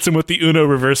Il-sung hits him with the Uno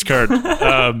reverse card.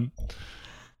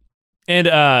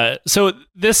 So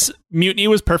this mutiny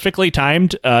was perfectly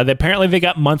timed. Apparently they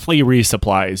got monthly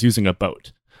resupplies using a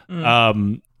boat.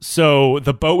 So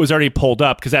the boat was already pulled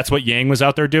up because that's what Yang was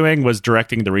out there doing, was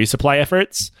directing the resupply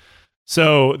efforts.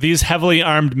 So these heavily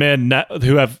armed men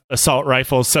who have assault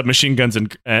rifles, submachine guns,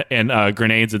 and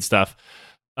grenades and stuff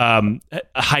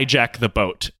hijack the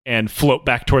boat and float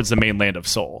back towards the mainland of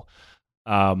Seoul.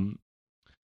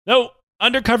 No,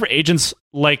 undercover agents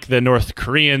like the North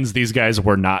Koreans, these guys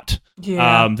were not.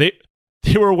 Yeah.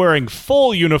 They were wearing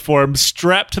full uniforms,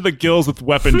 strapped to the gills with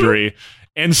weaponry,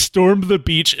 and stormed the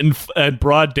beach in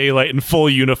broad daylight in full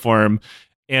uniform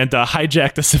and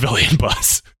hijacked a civilian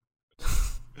bus.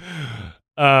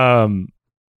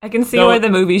 I can see why the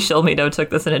movie Shilmido took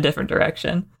this in a different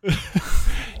direction.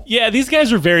 Yeah, these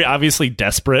guys were very obviously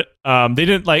desperate. They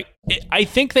didn't I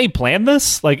think they planned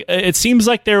this. Like, it seems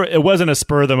like it wasn't a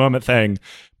spur of the moment thing,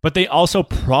 but they also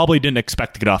probably didn't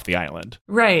expect to get off the island.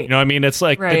 Right. You know what I mean? It's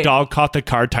like the dog caught the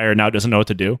car tire, now doesn't know what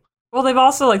to do. Well, they've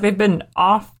also they've been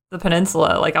off the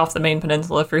peninsula, off the main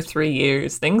peninsula for 3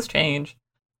 years. Things change.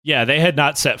 Yeah, they had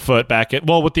not set foot back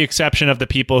with the exception of the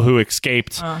people who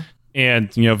escaped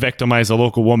and victimize a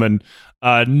local woman.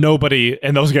 Nobody,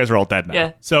 and those guys are all dead now.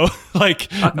 Yeah. So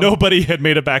nobody had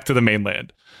made it back to the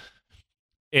mainland.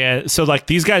 And so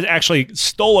these guys actually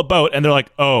stole a boat, and they're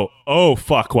like, oh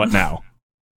fuck, what now?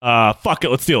 Fuck it,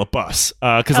 let's steal a bus.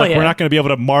 Because we're not going to be able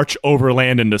to march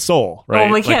overland into Seoul, right?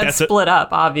 Well, we can't split up,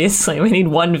 obviously. We need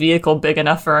one vehicle big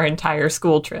enough for our entire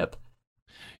school trip.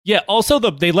 Yeah, also,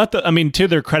 to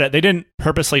their credit, they didn't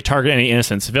purposely target any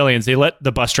innocent civilians. They let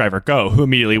the bus driver go, who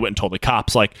immediately went and told the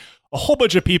cops, a whole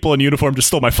bunch of people in uniform just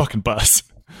stole my fucking bus.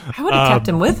 I would have kept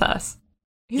him with us.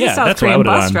 He's a South that's what I Korean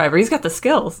would've bus done. driver. He's got the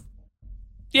skills.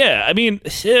 Yeah, I mean,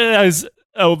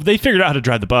 they figured out how to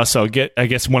drive the bus, so I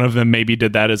guess one of them maybe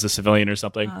did that as a civilian or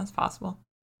something. Oh, that's possible.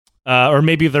 Or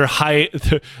maybe their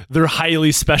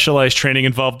highly specialized training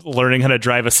involved learning how to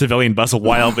drive a civilian bus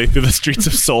wildly through the streets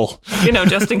of Seoul.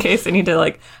 Just in case they need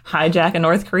to hijack a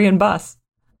North Korean bus.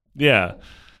 Yeah.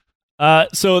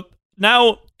 So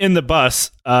now in the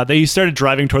bus, they started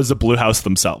driving towards the Blue House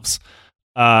themselves.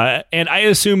 And I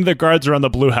assume the guards around the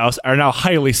Blue House are now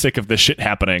highly sick of this shit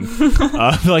happening.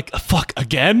 They're like, fuck,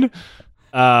 again?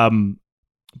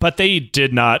 But they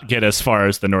did not get as far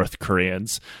as the North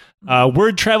Koreans.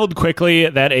 Word traveled quickly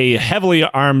that a heavily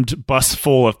armed bus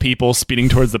full of people speeding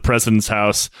towards the president's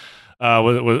house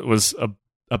was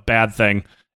a bad thing.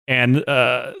 And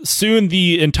soon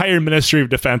the entire Ministry of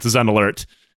Defense is on alert.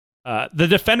 The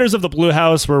defenders of the Blue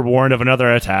House were warned of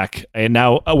another attack, and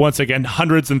now once again,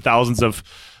 hundreds and thousands of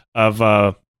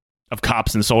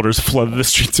cops and soldiers flooded the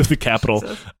streets of the capital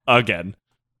again.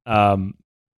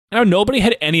 Now nobody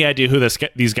had any idea who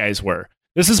these guys were.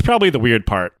 This is probably the weird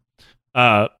part.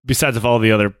 Besides of all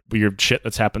the other weird shit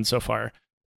that's happened so far.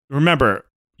 Remember,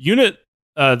 the unit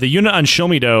on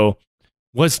Shilmido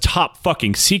was top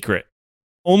fucking secret.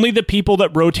 Only the people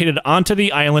that rotated onto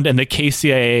the island and the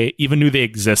KCIA even knew they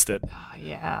existed. Oh,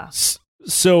 yeah.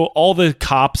 So all the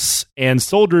cops and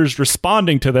soldiers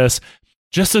responding to this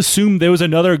just assumed there was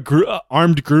another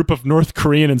armed group of North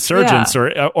Korean insurgents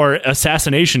or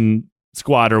assassination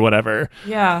squad or whatever.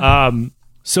 Yeah.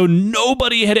 So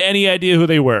nobody had any idea who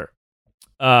they were.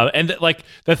 And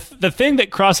the thing that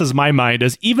crosses my mind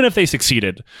is, even if they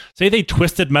succeeded, say they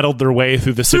twisted metaled their way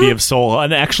through the city of Seoul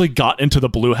and actually got into the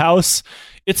Blue House,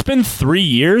 it's been 3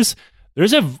 years.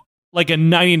 There's a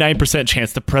 99%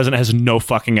 chance the president has no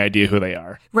fucking idea who they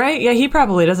are. Right? Yeah, he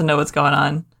probably doesn't know what's going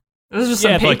on. It was just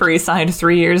some paper he signed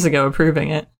 3 years ago approving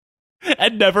it.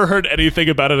 I'd never heard anything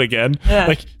about it again.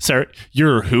 Yeah. Sir,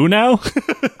 you're who now?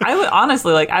 I would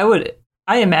honestly,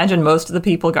 I imagine most of the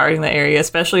people guarding the area,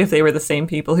 especially if they were the same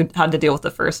people who had to deal with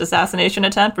the first assassination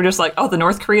attempt, were just like, oh, the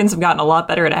North Koreans have gotten a lot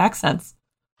better at accents.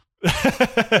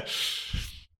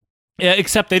 Yeah,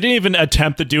 except they didn't even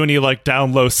attempt to do any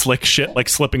down low slick shit like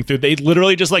slipping through. They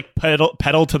literally just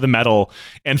pedal to the metal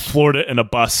and floored it in a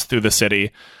bus through the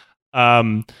city.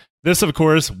 This, of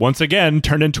course, once again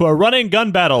turned into a running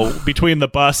gun battle between the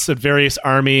bus and various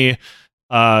army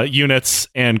units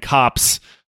and cops.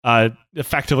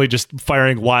 Effectively just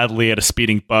firing wildly at a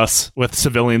speeding bus with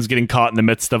civilians getting caught in the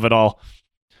midst of it all.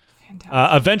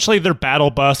 Eventually, their battle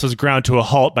bus was ground to a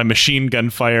halt by machine gun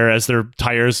fire as their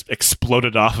tires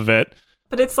exploded off of it.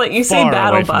 But it's you say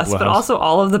battle bus, but also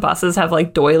all of the buses have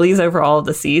doilies over all of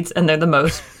the seats, and they're the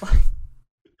most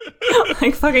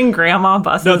fucking grandma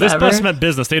buses No, this ever. bus meant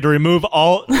business. They had to remove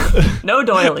all... No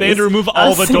doilies. They had to remove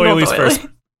all the doilies doily. first.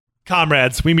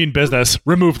 Comrades, we mean business.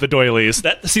 Remove the doilies.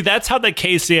 That's how the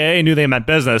KCA knew they meant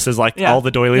business, is all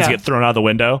the doilies get thrown out the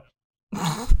window.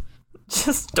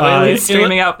 Just doilies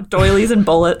streaming out, doilies and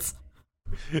bullets.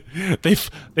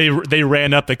 They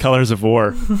ran up the colors of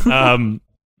war. And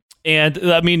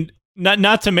I mean,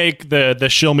 not to make the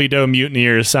Shilmido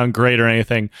mutineers sound great or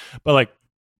anything, but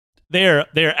they're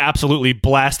absolutely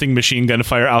blasting machine gun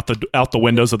fire out the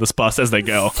windows of this bus as they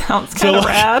go. Sounds kind of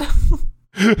rad.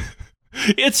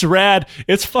 It's rad.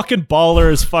 It's fucking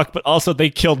baller as fuck, but also they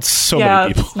killed so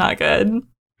many people. Yeah, it's not good.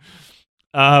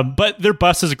 But their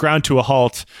bus is ground to a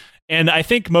halt, and I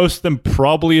think most of them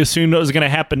probably assumed what was going to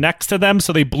happen next to them,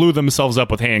 so they blew themselves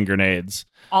up with hand grenades.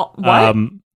 What?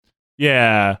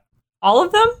 Yeah. All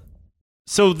of them?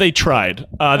 So they tried.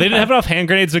 They didn't have enough hand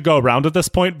grenades to go around at this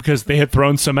point because they had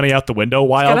thrown so many out the window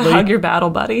wildly. Gotta hug your battle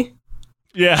buddy.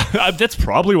 Yeah, that's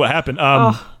probably what happened.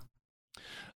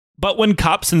 But when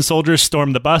cops and soldiers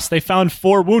stormed the bus, they found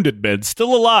 4 wounded men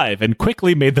still alive and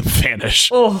quickly made them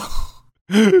vanish. Oh.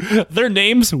 Their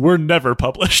names were never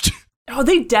published. Oh,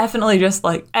 they definitely just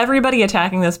everybody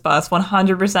attacking this bus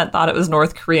 100% thought it was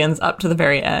North Koreans up to the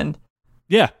very end.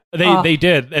 Yeah, they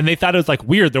did. And they thought it was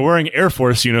weird. They're wearing Air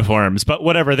Force uniforms, but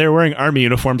whatever. They were wearing Army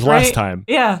uniforms last time.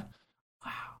 Yeah.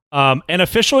 And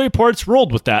official reports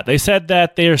rolled with that. They said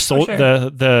that they are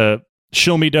the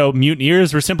Shilmido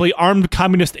mutineers were simply armed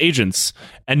communist agents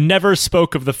and never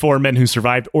spoke of the 4 men who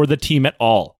survived or the team at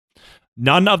all.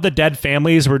 None of the dead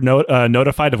families were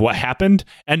notified of what happened,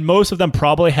 and most of them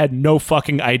probably had no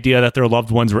fucking idea that their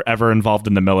loved ones were ever involved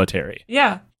in the military.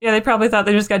 Yeah, they probably thought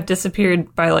they just got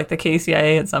disappeared by like the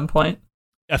KCIA at some point.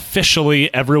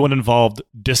 Officially, everyone involved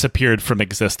disappeared from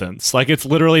existence. Like, it's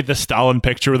literally the Stalin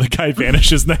picture where the guy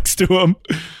vanishes next to him.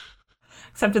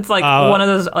 Except it's like one of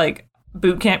those like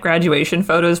boot camp graduation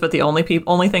photos, but the only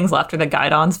things left are the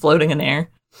guidons floating in air.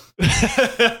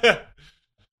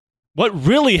 What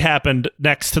really happened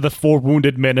next to the 4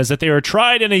 wounded men is that they were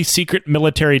tried in a secret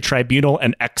military tribunal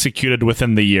and executed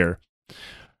within the year.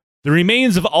 The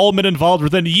remains of all men involved were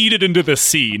then yeeted into the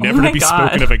sea, never to be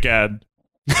spoken of again.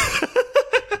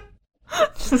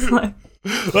 just like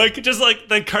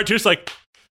the cartoon's like,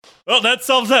 well, that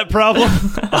solves that problem.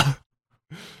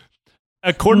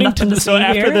 According to so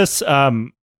after here? This,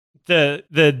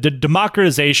 the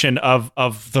democratization of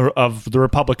the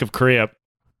Republic of Korea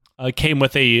came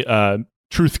with a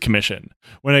truth commission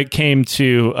when it came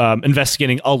to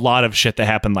investigating a lot of shit that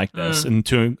happened like this, and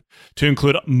to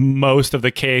include most of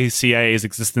the KCIA's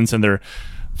existence and their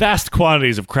vast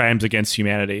quantities of crimes against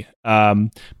humanity.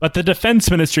 But the Defense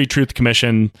Ministry Truth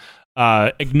Commission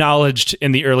acknowledged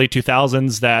in the early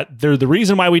 2000s that the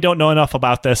reason why we don't know enough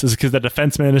about this is because the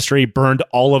Defense Ministry burned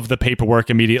all of the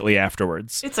paperwork immediately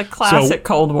afterwards. It's a classic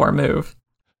Cold War move.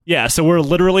 Yeah, so we're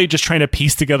literally just trying to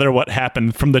piece together what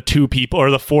happened from the 2 people or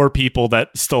the 4 people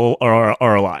that still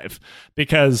are alive.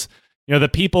 Because, you know, the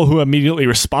people who immediately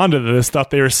responded to this thought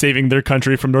they were saving their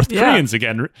country from North Koreans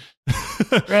again.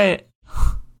 Right.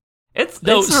 It's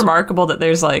remarkable that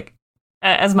there's like,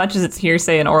 as much as it's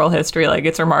hearsay and oral history, like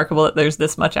it's remarkable that there's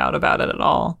this much out about it at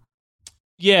all.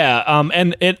 Yeah,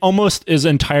 and it almost is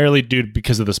entirely due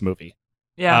because of this movie.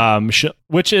 Yeah,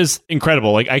 which is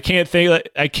incredible. Like I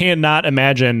cannot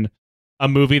imagine a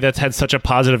movie that's had such a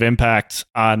positive impact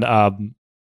on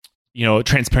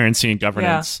transparency and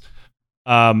governance.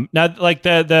 Yeah. Now, like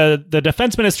the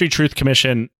Defense Ministry Truth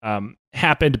Commission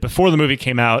happened before the movie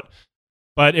came out,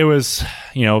 but it was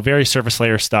very surface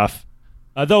layer stuff.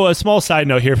 Though a small side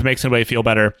note here, if it makes anybody feel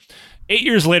better. 8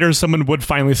 years later, someone would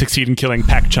finally succeed in killing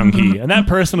Pak Chung-hee, and that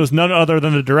person was none other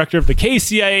than the director of the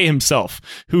KCIA himself,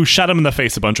 who shot him in the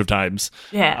face a bunch of times.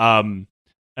 Yeah.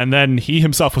 And then he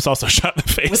himself was also shot in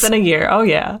the face. Within a year. Oh,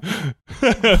 yeah.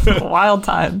 Wild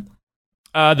time.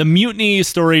 The mutiny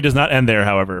story does not end there,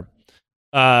 however.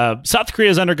 South Korea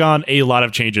has undergone a lot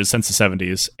of changes since the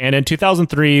 70s, and in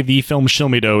 2003, the film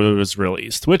Shilmido was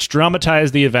released, which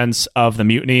dramatized the events of the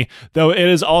mutiny, though it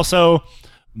is also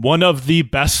one of the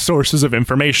best sources of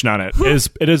information on it.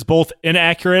 It is both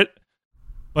inaccurate,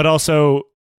 but also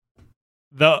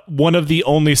one of the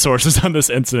only sources on this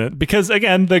incident, because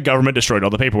again, the government destroyed all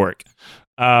the paperwork.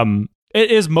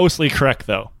 It is mostly correct,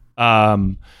 though.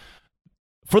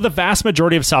 For the vast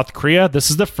majority of South Korea, this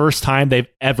is the first time they've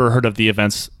ever heard of the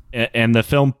events, and the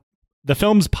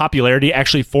film's popularity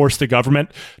actually forced the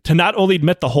government to not only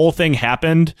admit the whole thing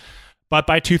happened, but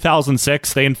by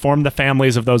 2006, they informed the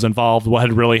families of those involved what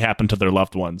had really happened to their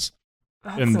loved ones.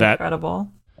 That's incredible.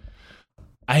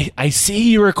 I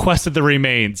see you requested the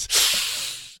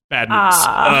remains. Bad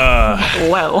news.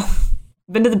 Well,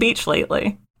 been to the beach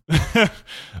lately.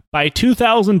 By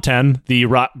 2010, the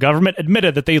government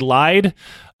admitted that they lied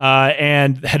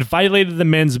and had violated the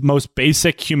men's most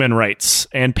basic human rights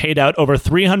and paid out over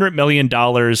 $300 million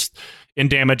in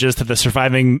damages to the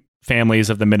surviving families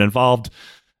of the men involved,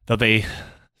 though they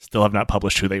still have not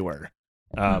published who they were.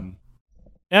 Yeah,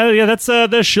 that's the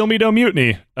Shilmido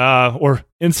mutiny, or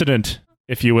incident,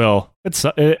 if you will. It's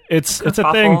a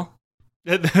thing.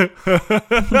 The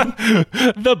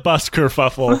bus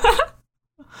kerfuffle.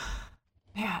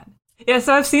 Man. Yeah,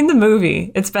 so I've seen the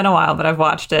movie. It's been a while, but I've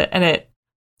watched it, and it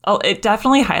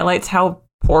definitely highlights how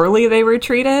poorly they were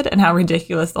treated and how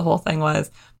ridiculous the whole thing was.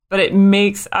 But it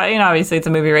makes, obviously it's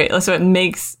a movie, right? So it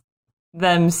makes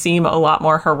them seem a lot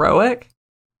more heroic.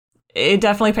 It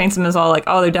definitely paints them as all like,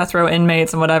 oh, they're death row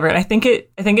inmates and whatever. And I think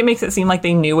it makes it seem like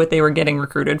they knew what they were getting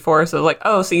recruited for. So like,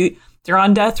 oh, so they're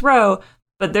on death row,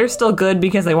 but they're still good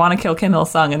because they want to kill Kim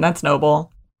Il-sung, and that's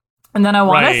noble. And then I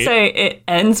want to say it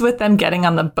ends with them getting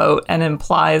on the boat and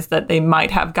implies that they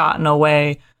might have gotten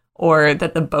away or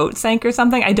that the boat sank or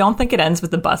something. I don't think it ends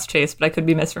with the bus chase, but I could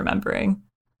be misremembering.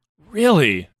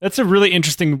 Really? That's a really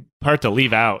interesting part to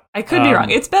leave out. I could be wrong.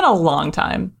 It's been a long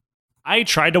time. I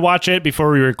tried to watch it before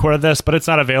we recorded this, but it's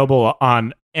not available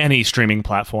on any streaming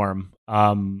platform.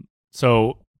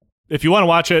 So if you want to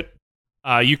watch it,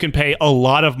 You can pay a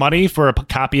lot of money for a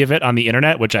copy of it on the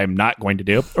internet, which I'm not going to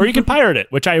do, or you can pirate it,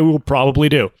 which I will probably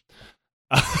do.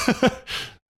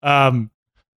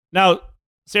 Now,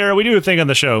 Sarah, we do a thing on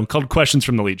the show called Questions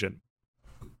from the Legion.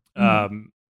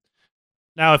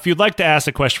 Now, if you'd like to ask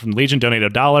a question from the Legion, donate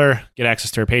 $1, get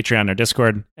access to our Patreon or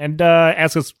Discord, and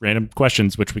ask us random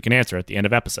questions, which we can answer at the end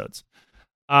of episodes.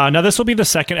 Now, this will be the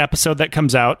second episode that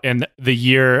comes out in the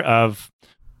year of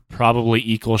probably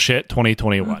equal shit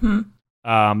 2021.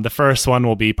 The first one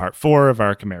will be part 4 of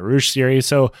our Khmer Rouge series.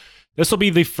 So this will be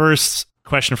the first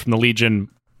question from the Legion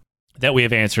that we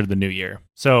have answered the new year.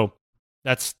 So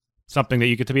that's something that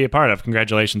you get to be a part of.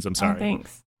 Congratulations. I'm sorry. Oh,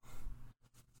 thanks.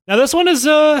 Now, this one is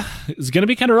going to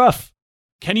be kind of rough.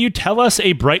 Can you tell us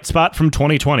a bright spot from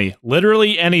 2020?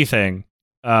 Literally anything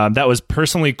that was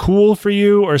personally cool for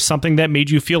you or something that made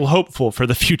you feel hopeful for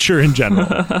the future in general.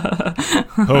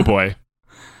 Oh, boy.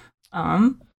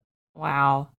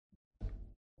 Wow.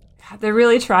 God, they're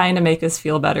really trying to make us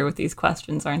feel better with these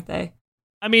questions, aren't they?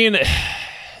 I mean,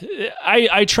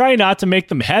 I try not to make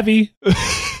them heavy.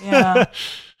 Yeah.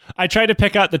 I try to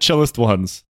pick out the chillest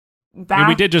ones. I mean,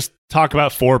 we did just talk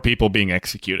about 4 people being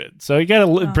executed. So you got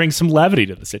to bring some levity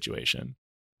to the situation.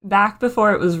 Back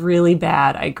before it was really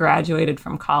bad, I graduated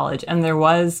from college, and there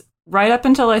was, right up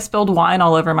until I spilled wine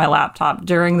all over my laptop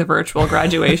during the virtual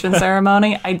graduation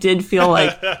ceremony, I did feel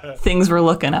like things were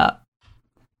looking up.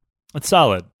 That's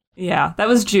solid. Yeah, that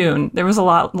was June. There was a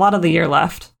lot of the year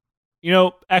left. You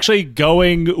know, actually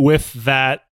going with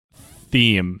that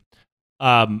theme,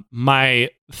 my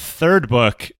 3rd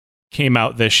book came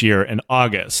out this year in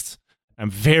August. I'm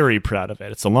very proud of it.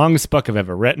 It's the longest book I've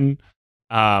ever written.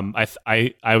 I was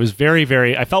I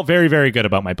felt very, very good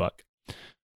about my book.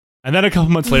 And then a couple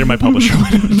months later, my publisher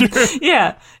went under.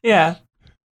 Yeah.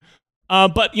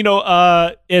 But you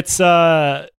know, it's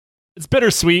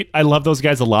bittersweet. I love those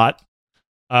guys a lot.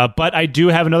 But I do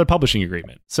have another publishing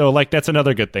agreement. So like, that's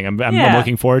another good thing I'm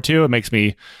looking forward to. It makes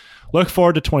me look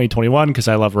forward to 2021 because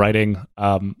I love writing.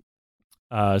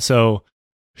 So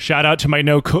shout out to my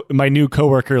new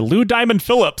coworker, Lou Diamond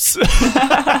Phillips.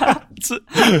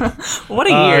 What a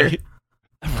year.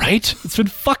 Right? It's been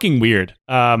fucking weird.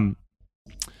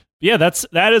 Yeah,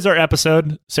 that is our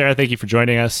episode. Sarah, thank you for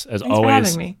joining us as Thanks always. for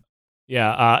having me.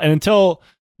 Yeah, and until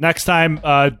next time,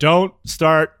 don't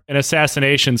start an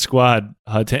assassination squad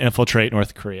to infiltrate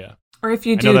North Korea. Or if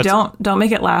you do, don't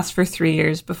make it last for 3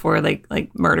 years before they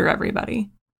like murder everybody.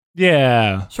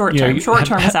 Yeah, short-term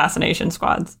assassination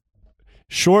squads.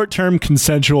 Short-term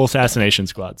consensual assassination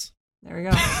squads. There we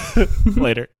go.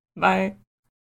 Later. Bye.